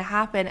was going to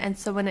happen. And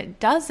so when it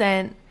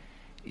doesn't,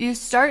 you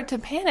start to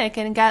panic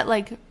and get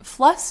like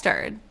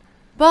flustered.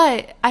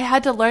 But I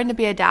had to learn to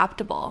be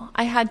adaptable.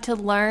 I had to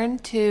learn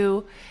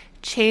to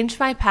change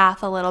my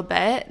path a little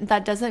bit.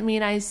 That doesn't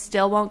mean I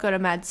still won't go to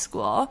med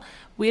school.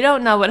 We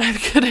don't know what I'm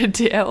going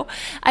to do.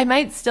 I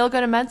might still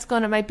go to med school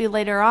and it might be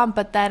later on,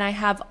 but then I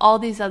have all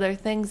these other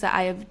things that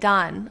I have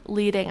done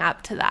leading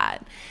up to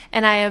that.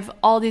 And I have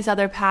all these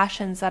other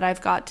passions that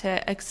I've got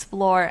to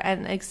explore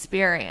and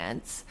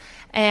experience.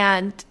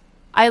 And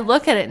I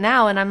look at it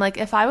now and I'm like,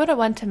 if I would have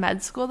went to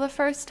med school the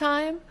first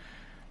time,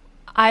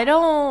 I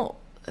don't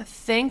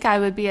think I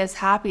would be as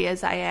happy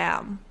as I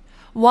am.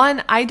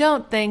 One, I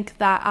don't think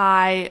that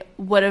I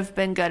would have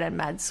been good in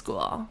med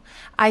school.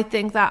 I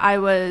think that I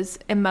was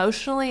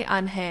emotionally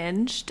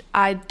unhinged.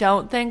 I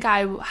don't think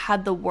I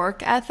had the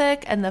work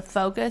ethic and the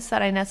focus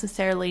that I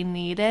necessarily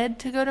needed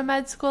to go to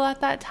med school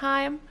at that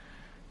time.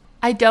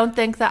 I don't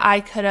think that I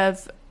could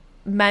have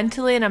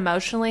mentally and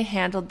emotionally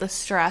handled the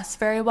stress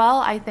very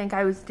well. I think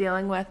I was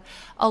dealing with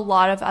a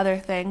lot of other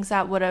things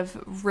that would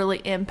have really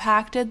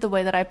impacted the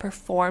way that I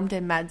performed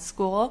in med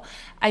school.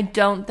 I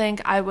don't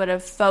think I would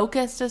have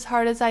focused as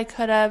hard as I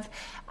could have.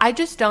 I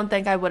just don't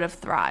think I would have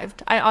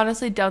thrived. I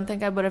honestly don't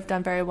think I would have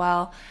done very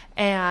well.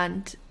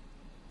 And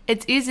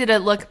it's easy to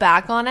look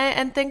back on it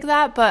and think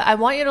that, but I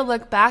want you to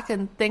look back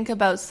and think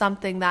about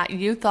something that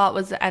you thought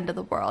was the end of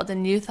the world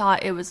and you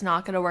thought it was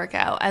not going to work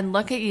out, and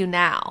look at you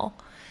now.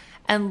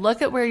 And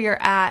look at where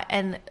you're at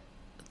and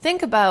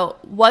think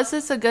about, was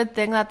this a good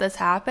thing that this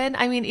happened?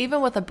 I mean,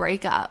 even with a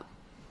breakup.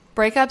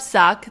 Breakups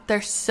suck.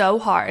 They're so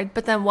hard.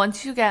 But then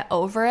once you get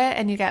over it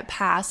and you get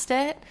past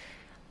it,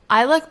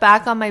 I look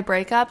back on my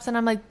breakups and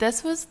I'm like,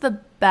 this was the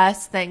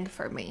best thing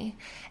for me.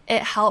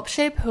 It helped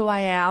shape who I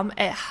am.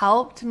 It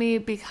helped me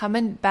become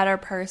a better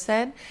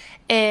person.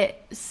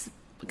 It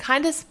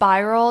kind of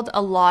spiraled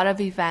a lot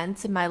of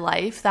events in my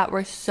life that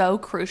were so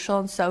crucial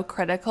and so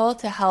critical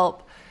to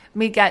help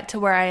me get to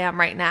where I am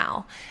right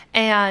now.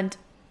 And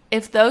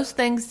if those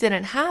things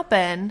didn't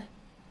happen,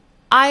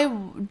 I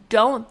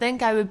don't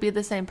think I would be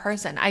the same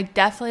person. I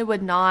definitely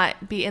would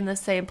not be in the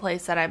same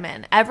place that I'm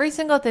in. Every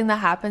single thing that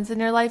happens in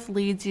your life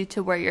leads you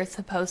to where you're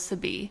supposed to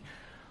be.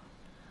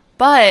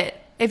 But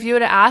if you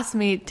would have asked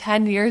me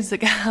 10 years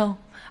ago,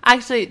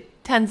 actually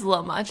 10's a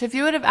little much. If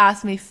you would have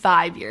asked me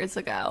 5 years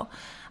ago,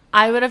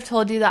 I would have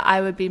told you that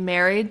I would be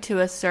married to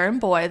a certain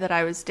boy that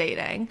I was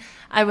dating.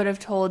 I would have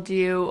told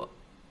you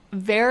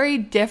very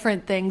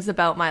different things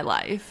about my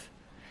life.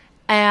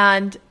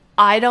 And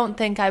I don't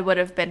think I would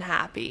have been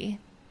happy.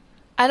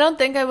 I don't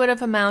think I would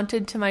have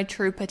amounted to my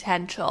true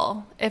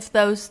potential if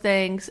those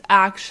things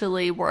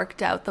actually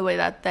worked out the way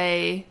that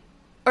the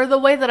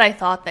way that I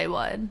thought they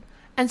would.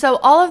 And so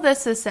all of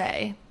this to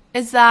say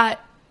is that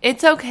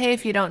it's okay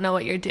if you don't know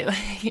what you're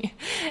doing.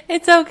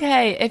 It's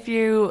okay if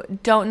you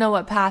don't know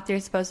what path you're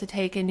supposed to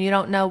take and you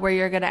don't know where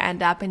you're going to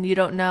end up and you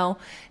don't know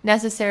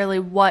necessarily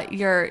what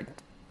your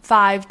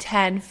 5,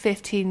 10,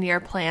 15-year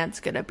plan's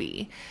going to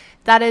be.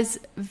 That is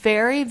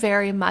very,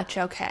 very much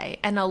okay.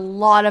 And a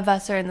lot of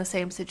us are in the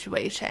same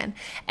situation.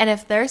 And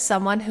if there's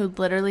someone who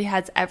literally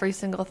has every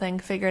single thing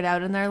figured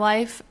out in their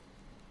life,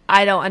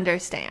 I don't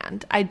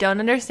understand. I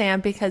don't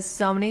understand because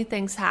so many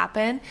things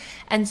happen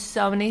and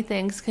so many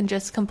things can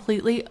just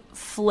completely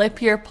flip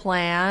your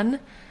plan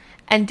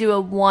and do a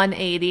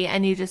 180,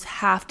 and you just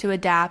have to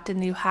adapt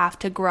and you have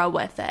to grow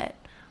with it.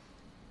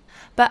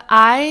 But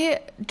I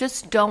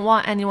just don't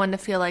want anyone to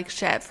feel like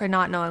shit for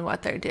not knowing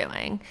what they're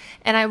doing.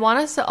 And I want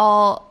us to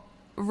all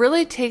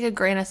really take a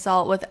grain of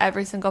salt with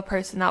every single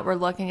person that we're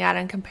looking at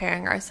and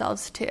comparing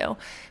ourselves to.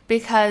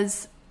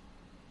 Because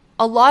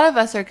a lot of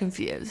us are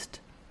confused.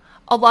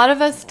 A lot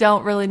of us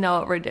don't really know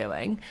what we're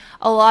doing.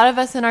 A lot of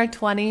us in our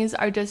 20s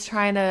are just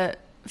trying to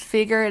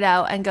figure it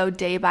out and go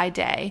day by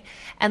day.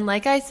 And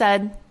like I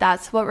said,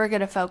 that's what we're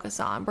going to focus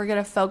on. We're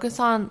going to focus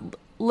on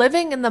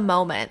living in the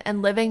moment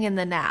and living in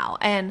the now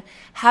and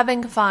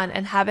having fun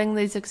and having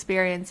these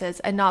experiences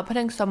and not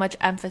putting so much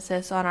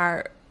emphasis on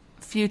our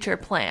future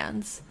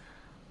plans.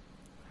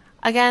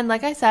 Again,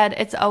 like I said,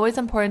 it's always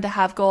important to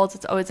have goals.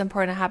 It's always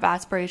important to have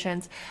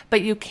aspirations,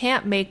 but you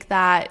can't make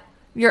that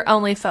your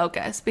only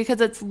focus because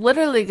it's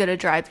literally going to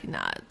drive you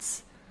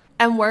nuts.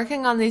 And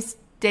working on these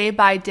day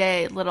by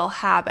day little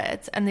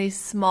habits and these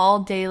small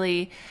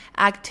daily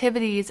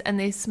activities and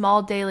these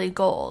small daily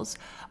goals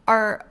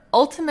are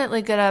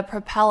ultimately going to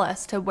propel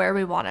us to where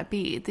we want to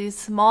be. These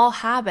small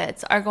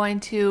habits are going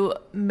to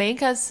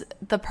make us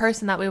the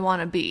person that we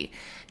want to be.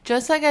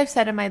 Just like I've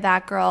said in my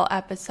That Girl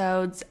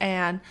episodes,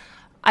 and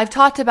I've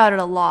talked about it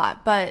a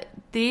lot, but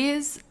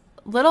these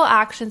little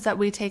actions that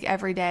we take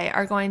every day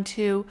are going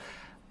to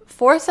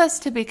force us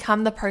to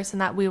become the person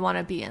that we want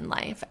to be in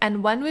life.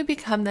 And when we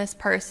become this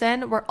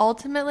person, we're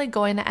ultimately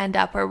going to end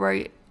up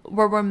where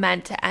we're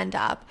meant to end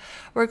up.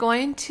 We're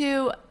going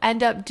to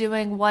end up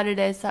doing what it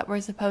is that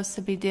we're supposed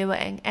to be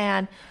doing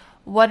and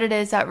what it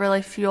is that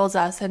really fuels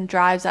us and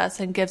drives us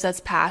and gives us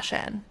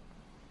passion.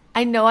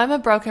 I know I'm a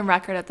broken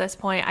record at this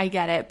point, I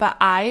get it, but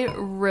I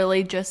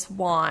really just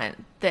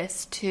want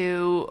this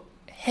to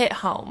hit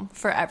home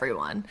for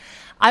everyone.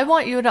 I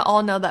want you to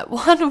all know that,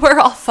 one, we're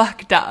all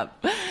fucked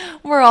up.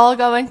 We're all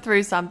going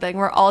through something.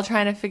 We're all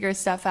trying to figure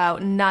stuff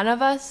out. None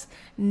of us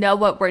know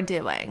what we're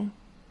doing.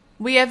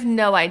 We have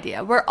no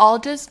idea. We're all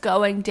just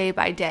going day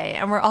by day,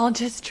 and we're all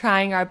just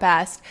trying our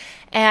best.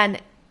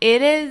 And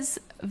it is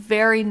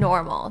very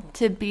normal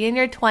to be in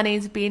your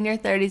 20s, be in your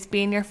 30s,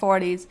 be in your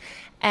 40s,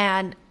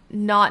 and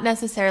not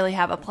necessarily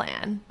have a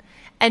plan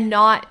and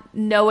not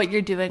know what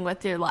you're doing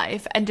with your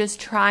life and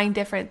just trying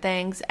different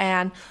things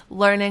and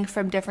learning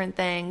from different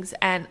things.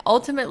 And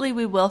ultimately,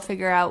 we will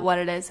figure out what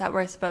it is that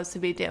we're supposed to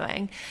be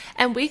doing.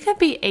 And we could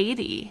be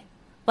 80,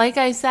 like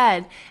I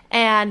said,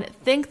 and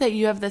think that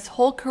you have this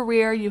whole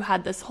career, you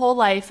had this whole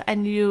life,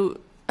 and you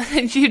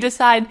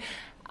decide,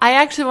 I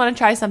actually want to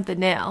try something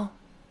new.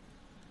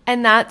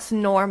 And that's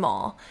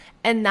normal.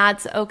 And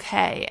that's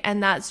okay.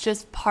 And that's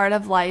just part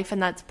of life.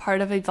 And that's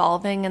part of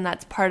evolving. And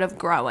that's part of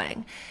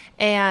growing.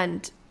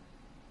 And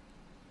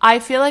I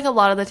feel like a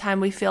lot of the time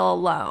we feel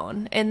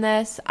alone in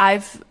this.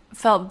 I've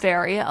felt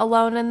very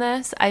alone in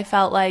this. I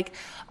felt like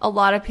a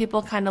lot of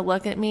people kind of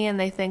look at me and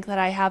they think that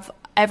I have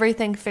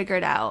everything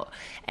figured out.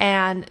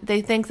 And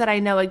they think that I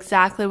know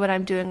exactly what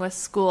I'm doing with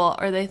school.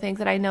 Or they think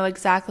that I know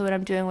exactly what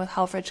I'm doing with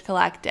Helfrich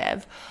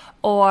Collective.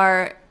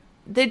 Or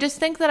they just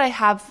think that I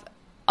have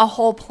a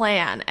whole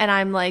plan and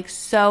I'm like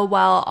so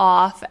well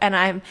off and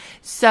I'm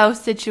so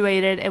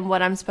situated in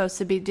what I'm supposed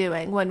to be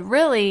doing, when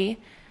really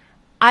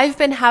I've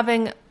been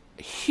having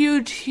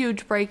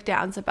huge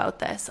breakdowns about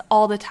this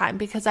all the time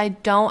because I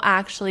don't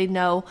actually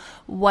know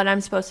what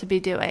I'm supposed to be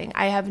doing.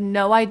 I have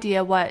no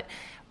idea what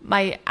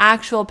my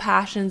actual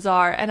passions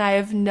are, and I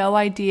have no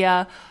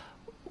idea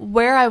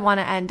where I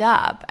want to end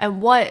up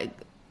and what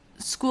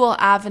school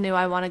avenue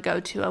I want to go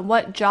to and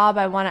what job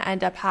I want to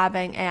end up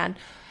having, and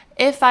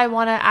if I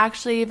want to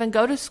actually even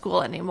go to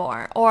school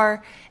anymore,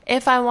 or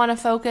if I want to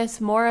focus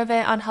more of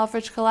it on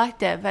Helfrich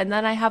Collective. And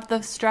then I have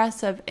the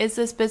stress of, is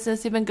this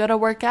business even going to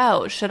work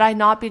out? Should I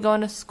not be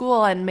going to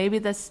school? And maybe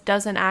this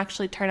doesn't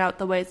actually turn out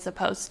the way it's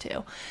supposed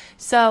to.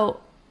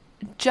 So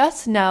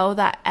just know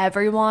that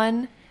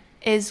everyone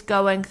is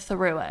going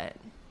through it.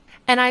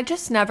 And I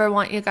just never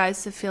want you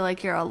guys to feel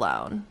like you're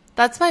alone.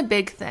 That's my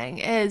big thing,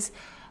 is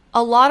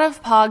a lot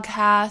of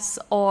podcasts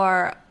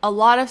or a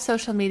lot of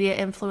social media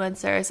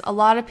influencers, a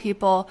lot of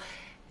people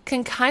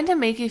can kind of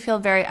make you feel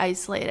very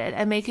isolated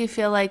and make you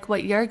feel like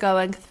what you're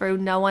going through,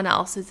 no one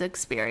else is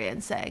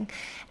experiencing.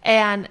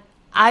 And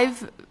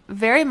I've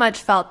very much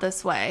felt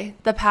this way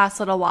the past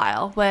little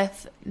while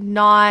with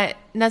not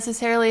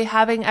necessarily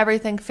having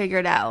everything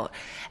figured out.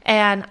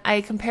 And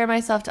I compare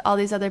myself to all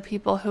these other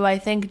people who I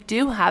think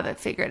do have it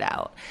figured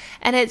out.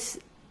 And it's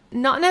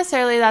not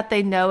necessarily that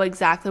they know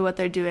exactly what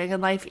they're doing in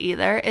life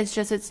either. It's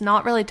just it's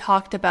not really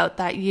talked about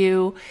that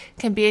you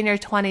can be in your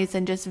 20s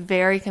and just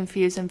very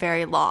confused and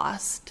very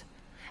lost.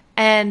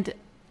 And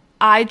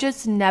I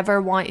just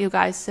never want you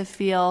guys to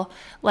feel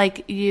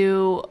like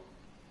you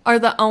are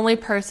the only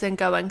person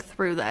going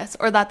through this,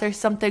 or that there's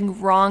something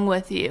wrong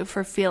with you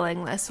for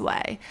feeling this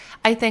way.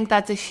 I think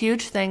that's a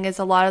huge thing, is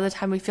a lot of the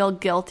time we feel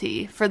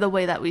guilty for the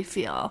way that we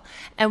feel.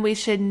 And we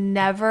should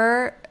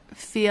never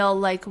feel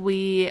like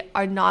we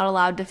are not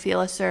allowed to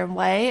feel a certain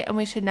way, and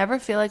we should never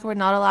feel like we're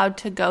not allowed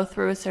to go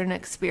through a certain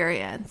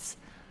experience.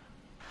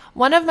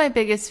 One of my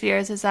biggest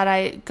fears is that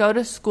I go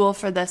to school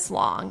for this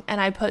long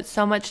and I put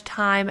so much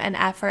time and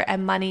effort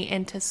and money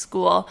into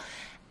school,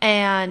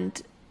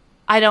 and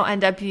I don't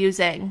end up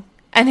using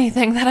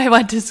anything that I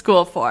went to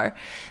school for.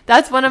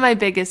 That's one of my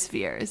biggest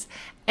fears.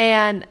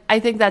 And I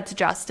think that's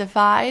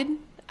justified.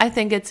 I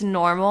think it's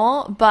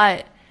normal.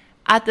 But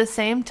at the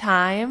same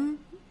time,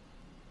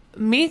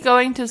 me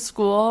going to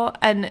school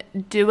and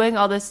doing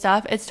all this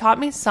stuff, it's taught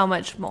me so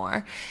much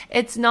more.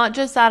 It's not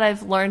just that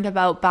I've learned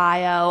about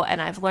bio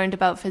and I've learned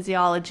about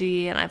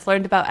physiology and I've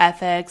learned about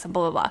ethics and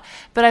blah, blah, blah,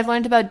 but I've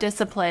learned about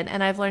discipline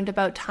and I've learned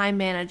about time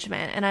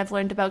management and I've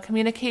learned about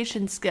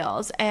communication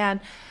skills and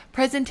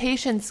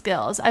presentation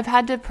skills. I've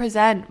had to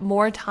present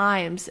more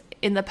times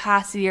in the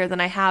past year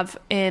than I have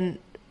in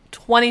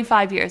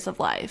 25 years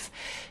of life.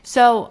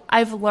 So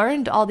I've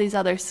learned all these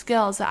other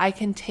skills that I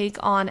can take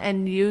on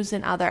and use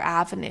in other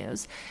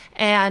avenues.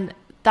 And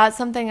that's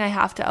something I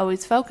have to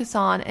always focus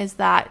on, is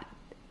that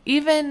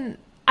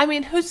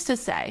who's to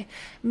say?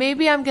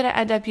 Maybe I'm going to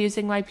end up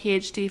using my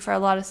PhD for a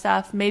lot of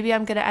stuff. Maybe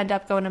I'm going to end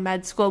up going to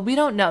med school. We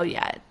don't know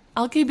yet.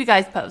 I'll keep you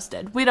guys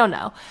posted. We don't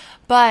know.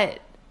 But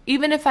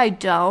even if I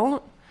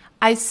don't,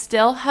 I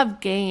still have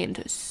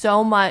gained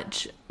so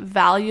much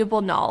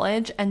valuable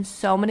knowledge and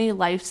so many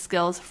life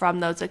skills from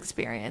those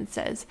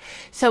experiences.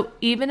 So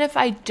even if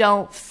I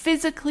don't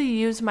physically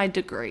use my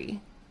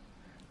degree,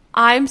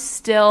 I'm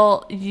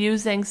still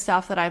using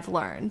stuff that I've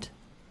learned.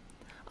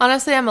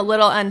 Honestly, I'm a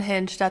little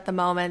unhinged at the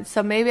moment,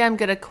 so maybe I'm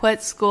going to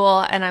quit school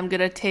and I'm going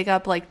to take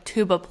up like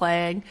tuba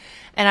playing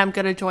and I'm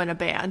going to join a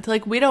band.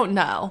 Like, we don't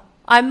know.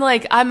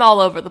 I'm all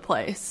over the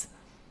place.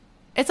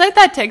 It's like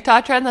that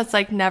TikTok trend that's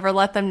like, never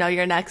let them know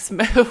your next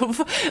move.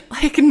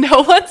 Like,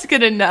 no one's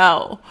going to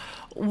know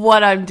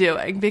what I'm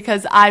doing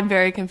because I'm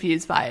very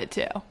confused by it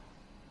too.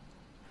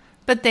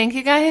 But thank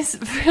you guys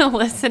for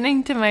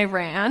listening to my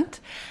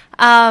rant.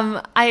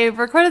 I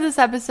recorded this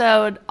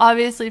episode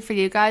obviously for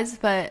you guys,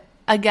 but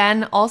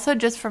again, also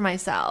just for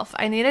myself.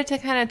 I needed to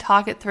kind of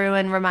talk it through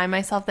and remind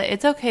myself that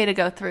it's okay to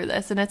go through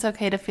this and it's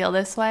okay to feel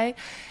this way.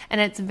 And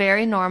it's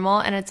very normal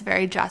and it's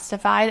very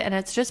justified and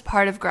it's just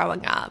part of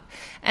growing up.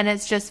 And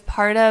it's just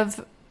part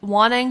of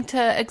wanting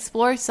to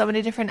explore so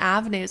many different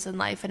avenues in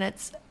life. And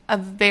it's a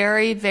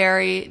very,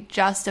 very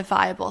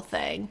justifiable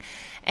thing.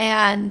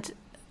 And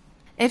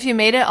if you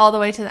made it all the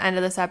way to the end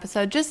of this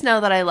episode, just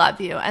know that I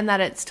love you and that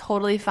it's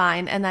totally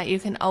fine and that you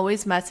can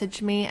always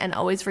message me and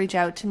always reach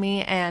out to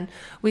me and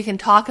we can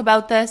talk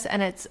about this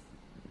and it's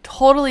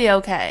totally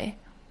okay.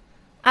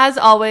 As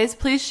always,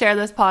 please share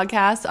this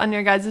podcast on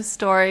your guys'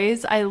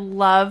 stories. I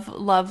love,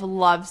 love,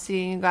 love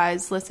seeing you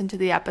guys listen to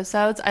the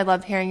episodes. I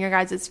love hearing your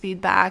guys'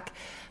 feedback.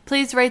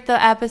 Please rate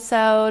the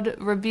episode,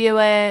 review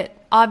it,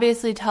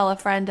 obviously tell a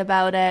friend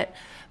about it.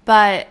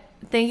 But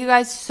thank you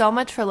guys so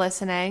much for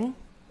listening.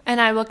 And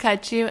I will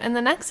catch you in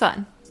the next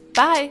one.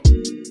 Bye.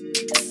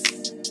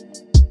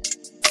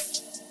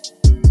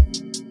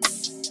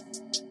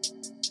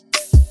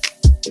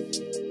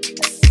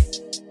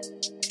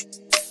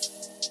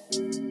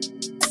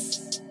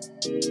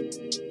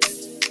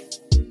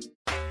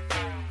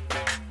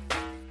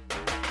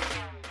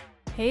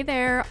 Hey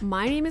there,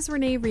 my name is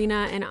Renee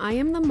Rena and I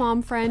am the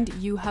mom friend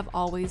you have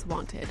always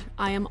wanted.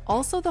 I am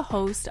also the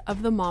host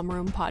of the Mom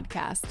Room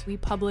podcast. We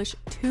publish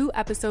 2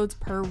 episodes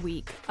per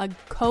week, a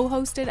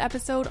co-hosted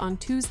episode on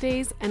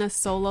Tuesdays and a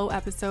solo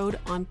episode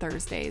on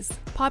Thursdays.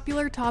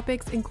 Popular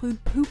topics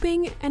include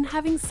pooping and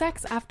having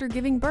sex after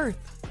giving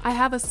birth. I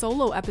have a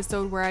solo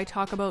episode where I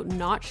talk about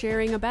not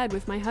sharing a bed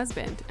with my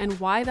husband and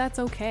why that's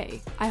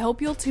okay. I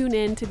hope you'll tune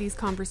in to these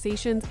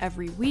conversations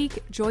every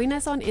week. Join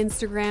us on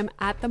Instagram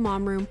at the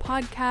Mom Room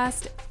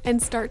podcast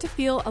and start to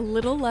feel a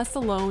little less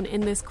alone in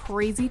this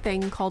crazy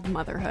thing called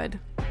motherhood.